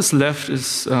what is left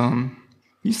is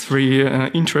these three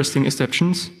interesting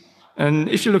exceptions. And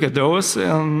if you look at those,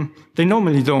 they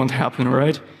normally don't happen,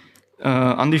 right?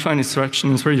 Undefined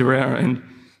instruction is really rare, and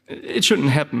it shouldn't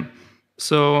happen.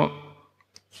 So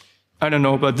I don't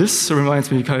know, but this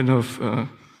reminds me kind of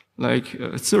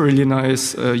it's a really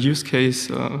nice use case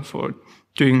for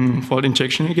doing fault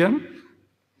injection again,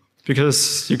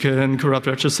 because you can corrupt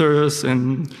registers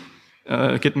and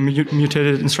get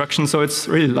mutated instructions, so it's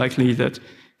really likely that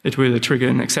it will trigger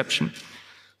an exception.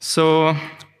 So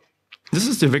this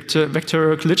is the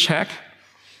vector glitch hack.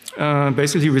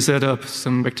 Basically, we set up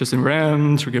some vectors in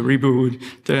RAM, trigger reboot,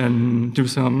 then do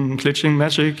some glitching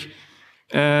magic,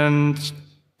 and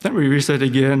then we reset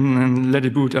again and let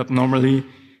it boot up normally.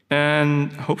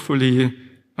 And hopefully,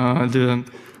 the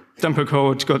dumper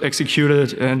code got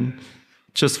executed and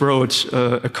just wrote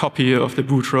a copy of the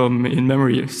boot ROM in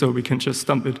memory, so we can just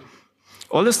dump it.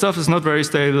 All this stuff is not very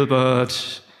stable,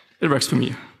 but it works for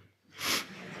me.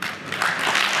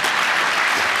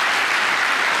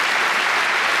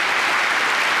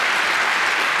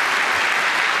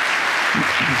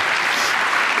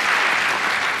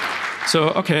 So,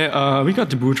 okay, we got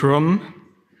the boot ROM,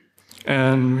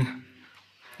 and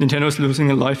Nintendo's losing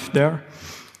a life there.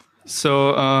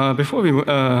 So, before we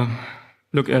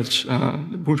look at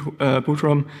the boot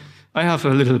ROM, I have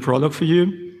a little prologue for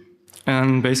you.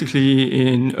 And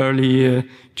basically, in early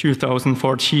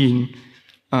 2014,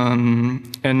 an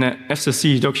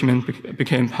FCC document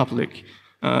became public.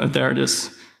 There it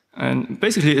is. And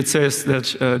basically, it says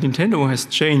that Nintendo has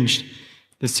changed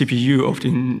the CPU of the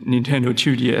Nintendo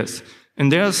 2DS. And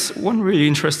there's one really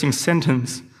interesting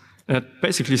sentence that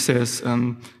basically says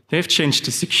they've changed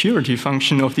the security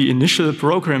function of the initial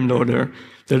program loader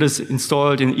that is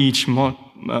installed in each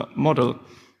model.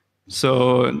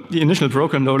 So the initial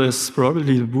program loader is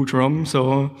probably the boot ROM,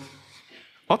 so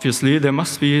obviously there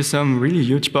must be some really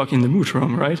huge bug in the boot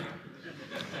ROM, right?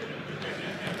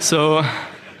 So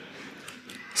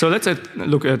let's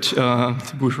look at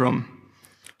the boot ROM.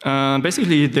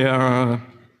 Basically, there are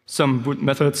some boot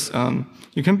methods.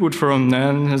 You can boot from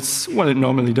NAND, that's what it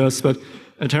normally does, but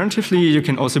alternatively, you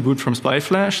can also boot from SPI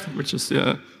flash, which is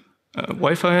a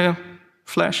Wi-Fi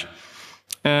flash,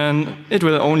 and it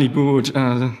will only boot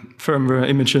firmware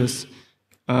images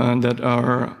that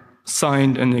are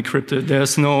signed and encrypted.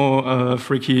 There's no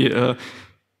freaky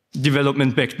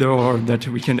development backdoor that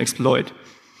we can exploit.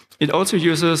 It also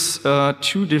uses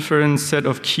two different set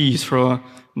of keys for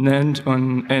NAND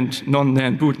and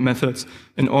non-NAND boot methods,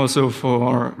 and also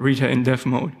for retail in dev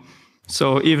mode.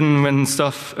 So even when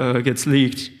stuff gets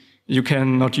leaked, you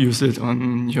cannot use it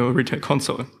on your retail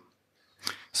console.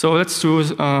 So let's do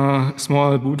a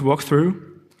small boot walkthrough.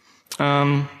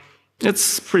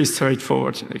 It's pretty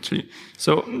straightforward, actually.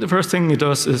 So the first thing it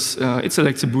does is it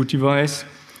selects a boot device,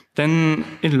 then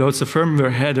it loads the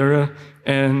firmware header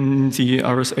and the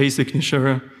RSA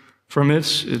signature from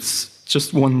it. It's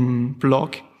just one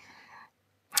block.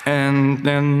 And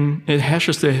then it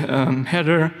hashes the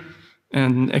header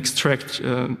and extracts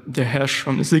the hash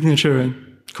from the signature and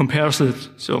compares it.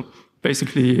 So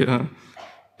basically,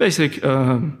 basic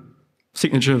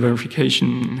signature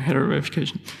verification, header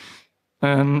verification.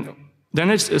 And then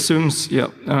it assumes,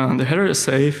 the header is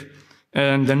safe,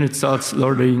 and then it starts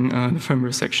loading the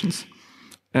firmware sections.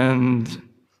 And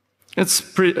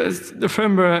the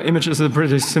firmware image is a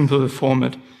pretty simple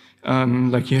format.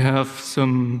 Like you have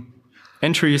some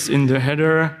entries in the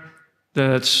header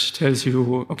that tells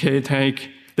you, okay, take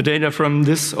the data from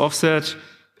this offset,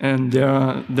 and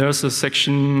there's a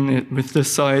section with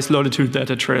this size loaded to that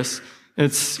address.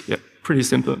 It's pretty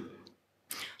simple.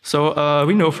 So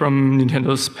we know from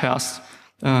Nintendo's past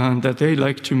that they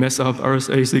like to mess up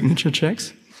RSA signature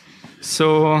checks.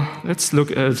 So let's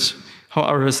look at how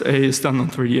RSA is done on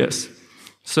 3DS.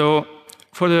 So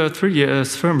for the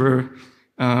 3DS firmware,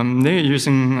 they're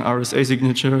using RSA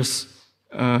signatures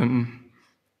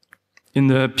in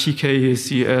the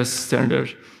PKCS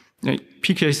standard.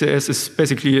 PKCS is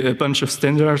basically a bunch of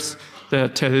standards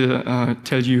that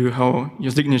tell you how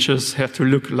your signatures have to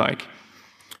look like.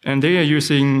 And they are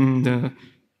using the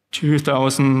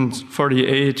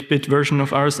 2048-bit version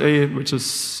of RSA, which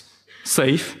is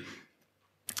safe.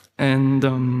 And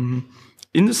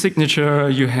in the signature,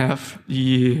 you have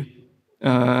the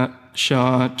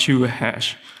SHA-2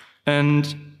 hash.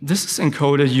 And this is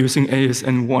encoded using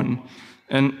ASN1.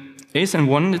 And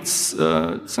ASN1, it's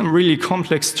some really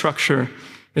complex structure.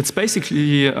 It's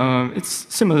basically, it's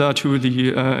similar to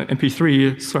the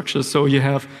MP3 structure. So you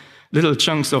have little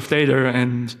chunks of data,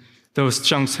 and those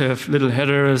chunks have little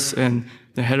headers, and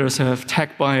the headers have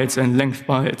tag bytes and length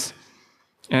bytes.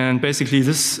 And basically,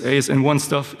 this ASN1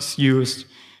 stuff is used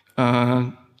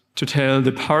to tell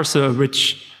the parser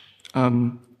which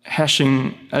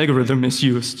hashing algorithm is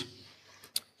used.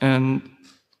 And,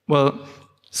 well,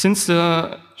 since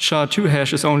the SHA-2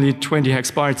 hash is only 20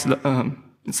 hex bytes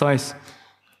in size,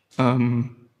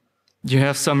 you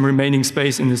have some remaining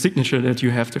space in the signature that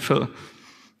you have to fill.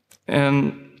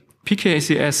 And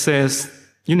PKACS says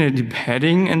you need the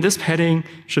padding, and this padding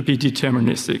should be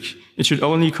deterministic. It should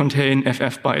only contain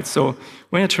FF bytes. So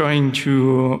when you're trying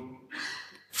to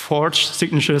forge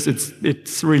signatures,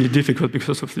 it's really difficult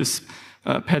because of this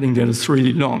padding that is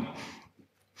really long.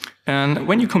 And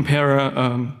when you compare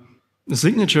the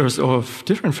signatures of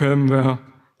different firmware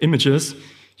images,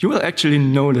 you will actually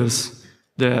notice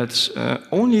that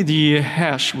only the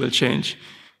hash will change.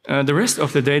 The rest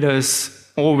of the data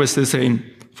is always the same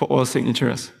for all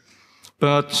signatures.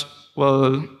 But,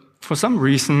 well, for some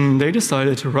reason, they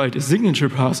decided to write a signature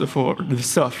parser for this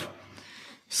stuff.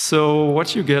 So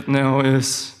what you get now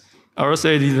is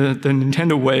RSA the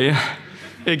Nintendo way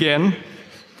again.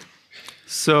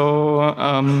 So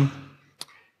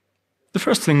the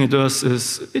first thing it does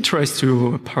is it tries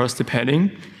to parse the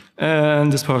padding,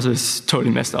 and this parser is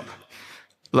totally messed up.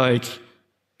 Like,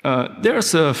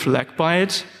 there's a flag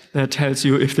byte that tells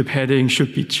you if the padding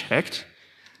should be checked,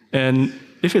 and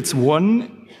if it's 1,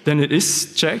 then it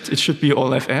is checked. It should be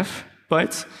all FF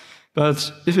bytes.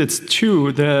 But if it's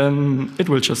 2, then it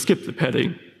will just skip the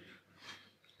padding.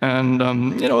 And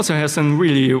it also has some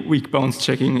really weak bounds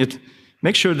checking. It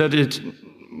makes sure that it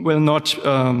will not,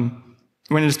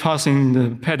 when it's passing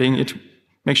the padding, it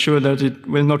makes sure that it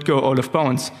will not go out of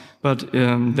bounds. But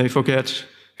they forget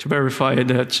to verify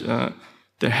that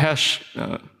the hash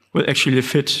will actually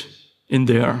fit in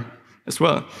there as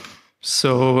well.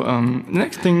 So the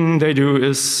next thing they do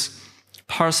is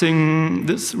parsing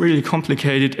this really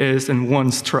complicated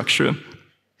ASN1 structure.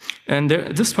 And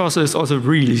this parser is also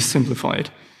really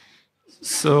simplified.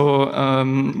 So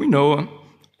we know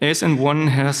ASN1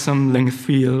 has some length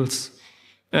fields,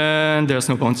 and there's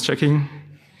no bounds checking.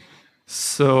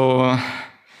 So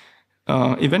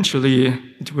eventually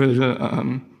it will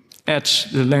add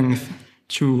the length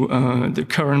to the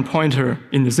current pointer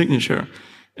in the signature.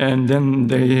 And then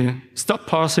they stop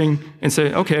parsing and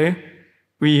say, OK,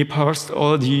 we parsed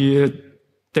all the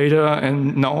data,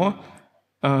 and now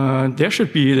there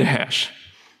should be the hash.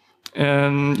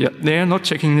 And yeah, they are not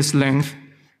checking this length.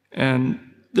 And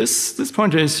this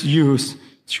pointer is used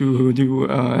to do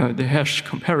the hash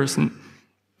comparison.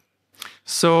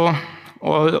 So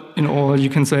all in all, you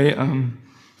can say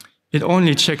it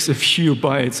only checks a few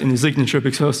bytes in the signature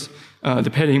because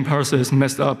the padding parser is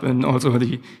messed up, and also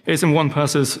the ASM1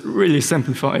 parser is really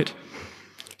simplified.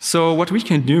 So what we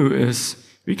can do is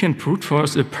we can brute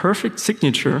force a perfect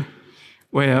signature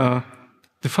where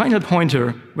the final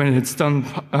pointer, when it's done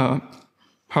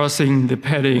parsing the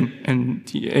padding and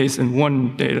the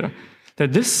ASN1 data,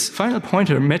 that this final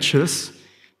pointer matches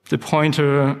the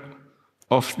pointer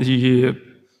of the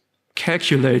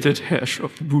calculated hash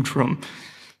of the boot ROM.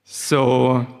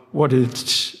 So what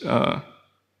it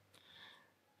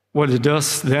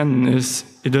does then is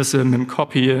it does a mem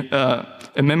copy,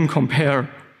 a mem compare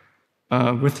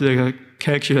with the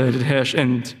calculated hash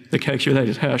and the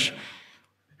calculated hash.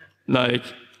 Like,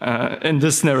 and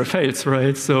this never fails,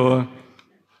 right? So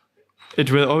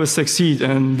it will always succeed,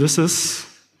 and this is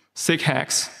sick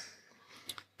hacks.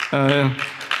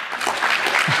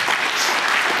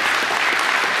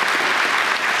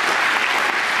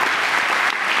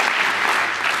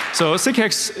 So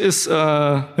SIGHAX is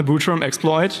a boot ROM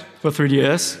exploit for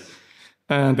 3DS.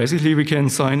 And basically, we can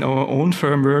sign our own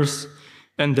firmwares,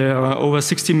 and there are over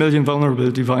 60 million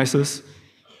vulnerable devices.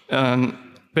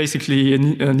 Basically,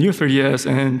 in a new 3DS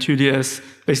and 2DS,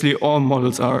 basically all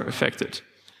models are affected.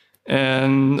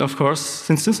 And of course,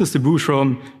 since this is the boot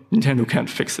ROM, Nintendo can't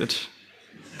fix it.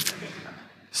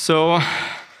 So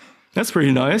that's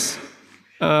pretty nice.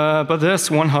 But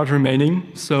there's one heart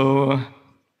remaining, so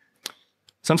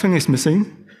something is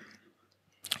missing.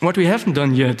 What we haven't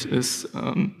done yet is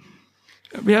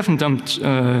we haven't dumped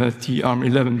the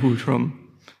ARM11 boot ROM.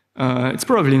 It's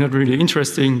probably not really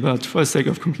interesting, but for the sake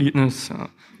of completeness,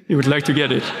 we would like to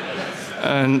get it.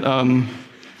 And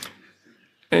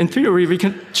in theory, we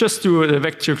can just do a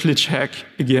vector glitch hack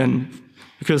again,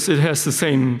 because it has the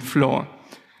same flaw.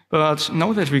 But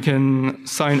now that we can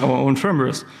sign our own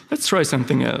firmwares, let's try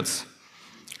something else.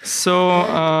 So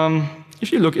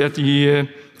if you look at the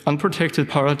unprotected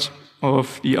part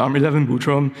of the ARM11 boot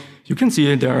ROM, you can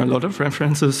see there are a lot of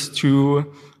references to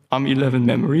ARM11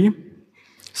 memory.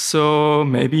 So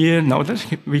maybe now that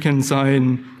we can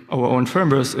sign our own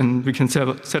firmwares and we can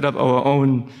set up our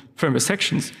own firmware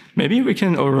sections, maybe we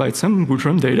can overwrite some boot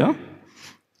ROM data.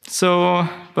 So,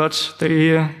 but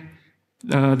the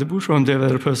boot ROM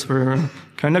developers were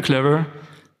kind of clever,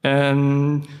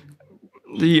 and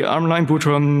the ARM9 boot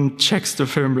ROM checks the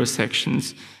firmware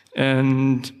sections,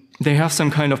 and they have some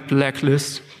kind of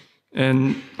blacklist.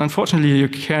 And unfortunately, you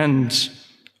can't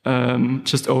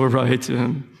just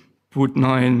overwrite boot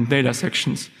 9 data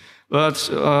sections. But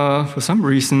for some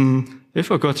reason, they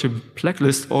forgot to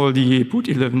blacklist all the boot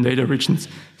 11 data regions.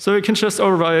 So you can just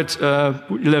overwrite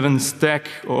boot 11 stack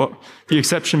or the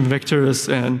exception vectors,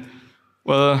 and,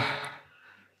 well,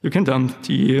 you can dump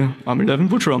the ARM11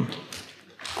 boot ROM.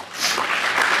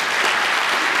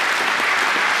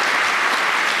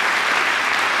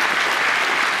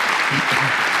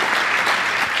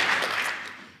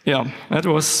 Yeah, that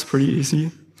was pretty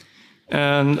easy.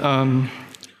 And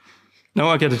now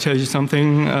I got to tell you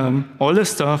something. All this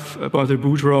stuff about the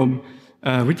boot ROM,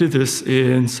 we did this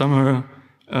in summer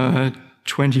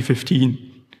 2015.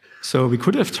 So we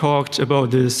could have talked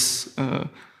about this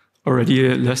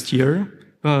already last year,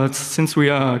 but since we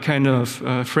are kind of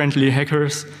friendly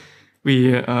hackers,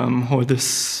 we hold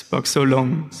this bug so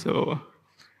long. So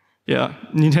yeah,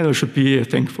 Nintendo should be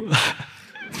thankful.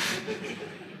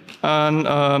 And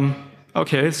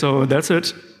okay, so that's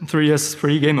it. 3S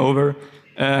free, game over.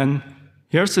 And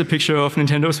here's a picture of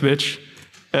Nintendo Switch,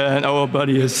 and our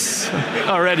buddy is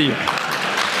already.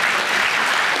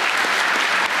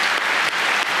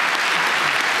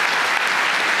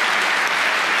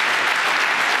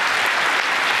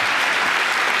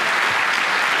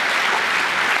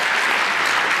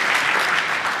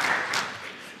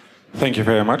 Thank you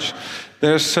very much.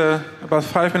 There's about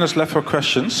 5 minutes left for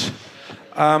questions.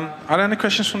 Are there any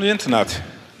questions from the internet?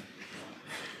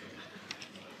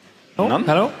 Oh, None?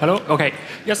 hello. Okay.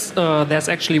 Yes, there's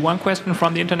actually one question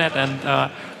from the internet, and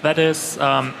that is,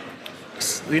 the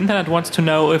internet wants to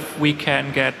know if we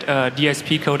can get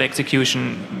DSP code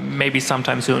execution maybe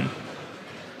sometime soon.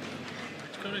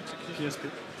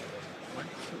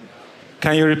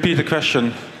 Can you repeat the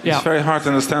question? Yeah. It's very hard to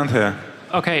understand here.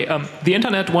 Okay. The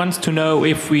internet wants to know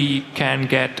if we can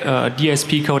get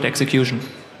DSP code execution.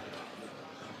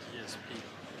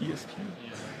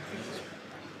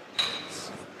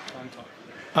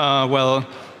 Well,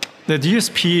 the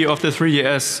DSP of the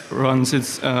 3DS runs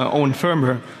its own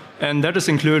firmware, and that is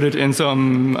included in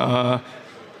some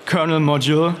kernel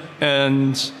module.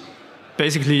 And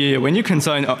basically, when you can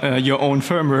sign your own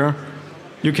firmware,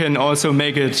 you can also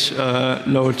make it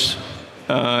load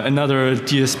another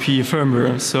DSP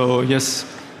firmware. So yes,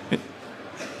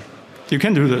 you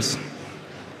can do this.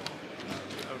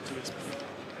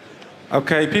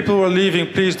 Okay, people who are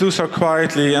leaving, please do so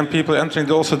quietly, and people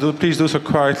entering also please do so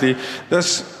quietly. There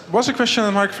was a question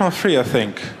on microphone 3, I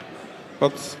think,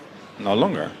 but no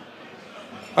longer.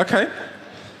 Okay.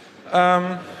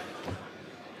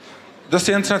 Does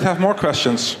the internet have more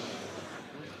questions?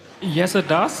 Yes, it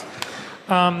does.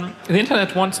 The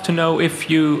internet wants to know if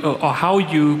you or how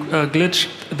you glitch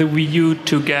the Wii U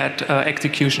to get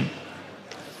execution.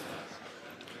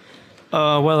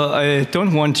 Well, I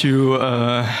don't want to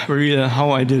reveal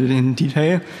how I did it in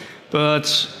detail,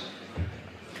 but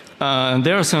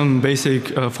there are some basic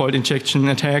fault injection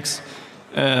attacks.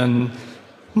 And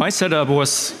my setup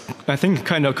was, I think,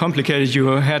 kind of complicated.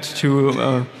 You had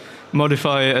to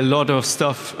modify a lot of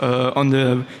stuff on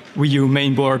the Wii U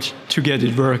mainboard to get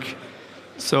it work.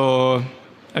 So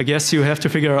I guess you have to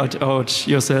figure it out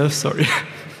yourself. Sorry.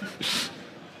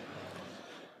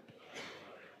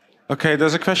 Okay,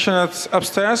 there's a question that's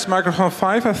upstairs, microphone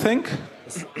 5, I think.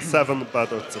 7,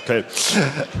 but it's okay.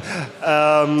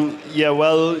 Yeah,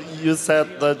 well, you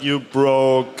said that you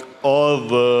broke all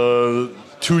the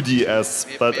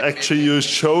 2DS, but actually you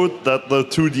showed that the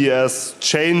 2DS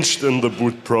changed in the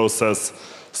boot process.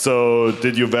 So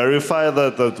did you verify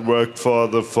that that worked for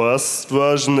the first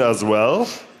version as well?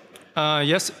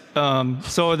 Yes.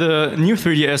 So the new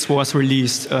 3DS was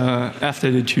released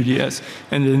after the 2DS,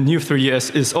 and the new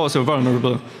 3DS is also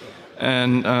vulnerable.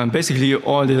 And basically,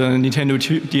 all the Nintendo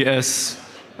 2DS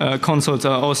consoles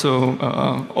are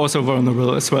also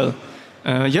vulnerable as well.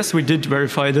 Yes, we did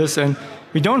verify this, and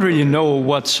we don't really know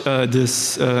what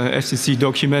this FCC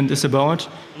document is about.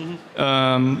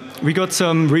 We got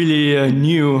some really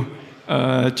new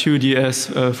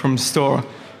 2DS from the store.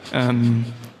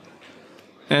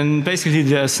 And basically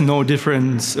there's no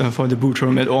difference for the boot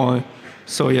ROM at all.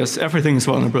 So yes, everything is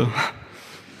vulnerable.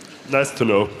 Nice to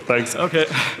know. Thanks. Okay.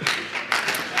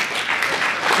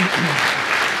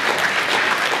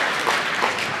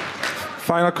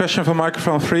 Final question for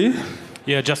microphone 3.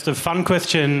 Yeah, just a fun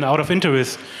question out of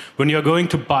interest. When you're going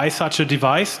to buy such a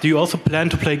device, do you also plan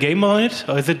to play a game on it?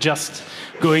 Or is it just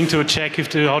going to check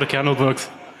if how the kernel works?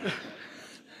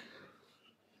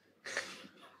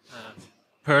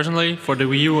 Personally, for the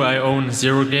Wii U, I own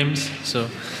 0 games, so...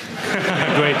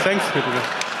 Great, thanks.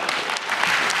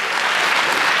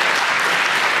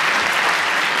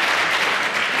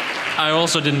 I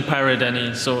also didn't pirate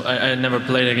any, so I never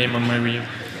played a game on my Wii U.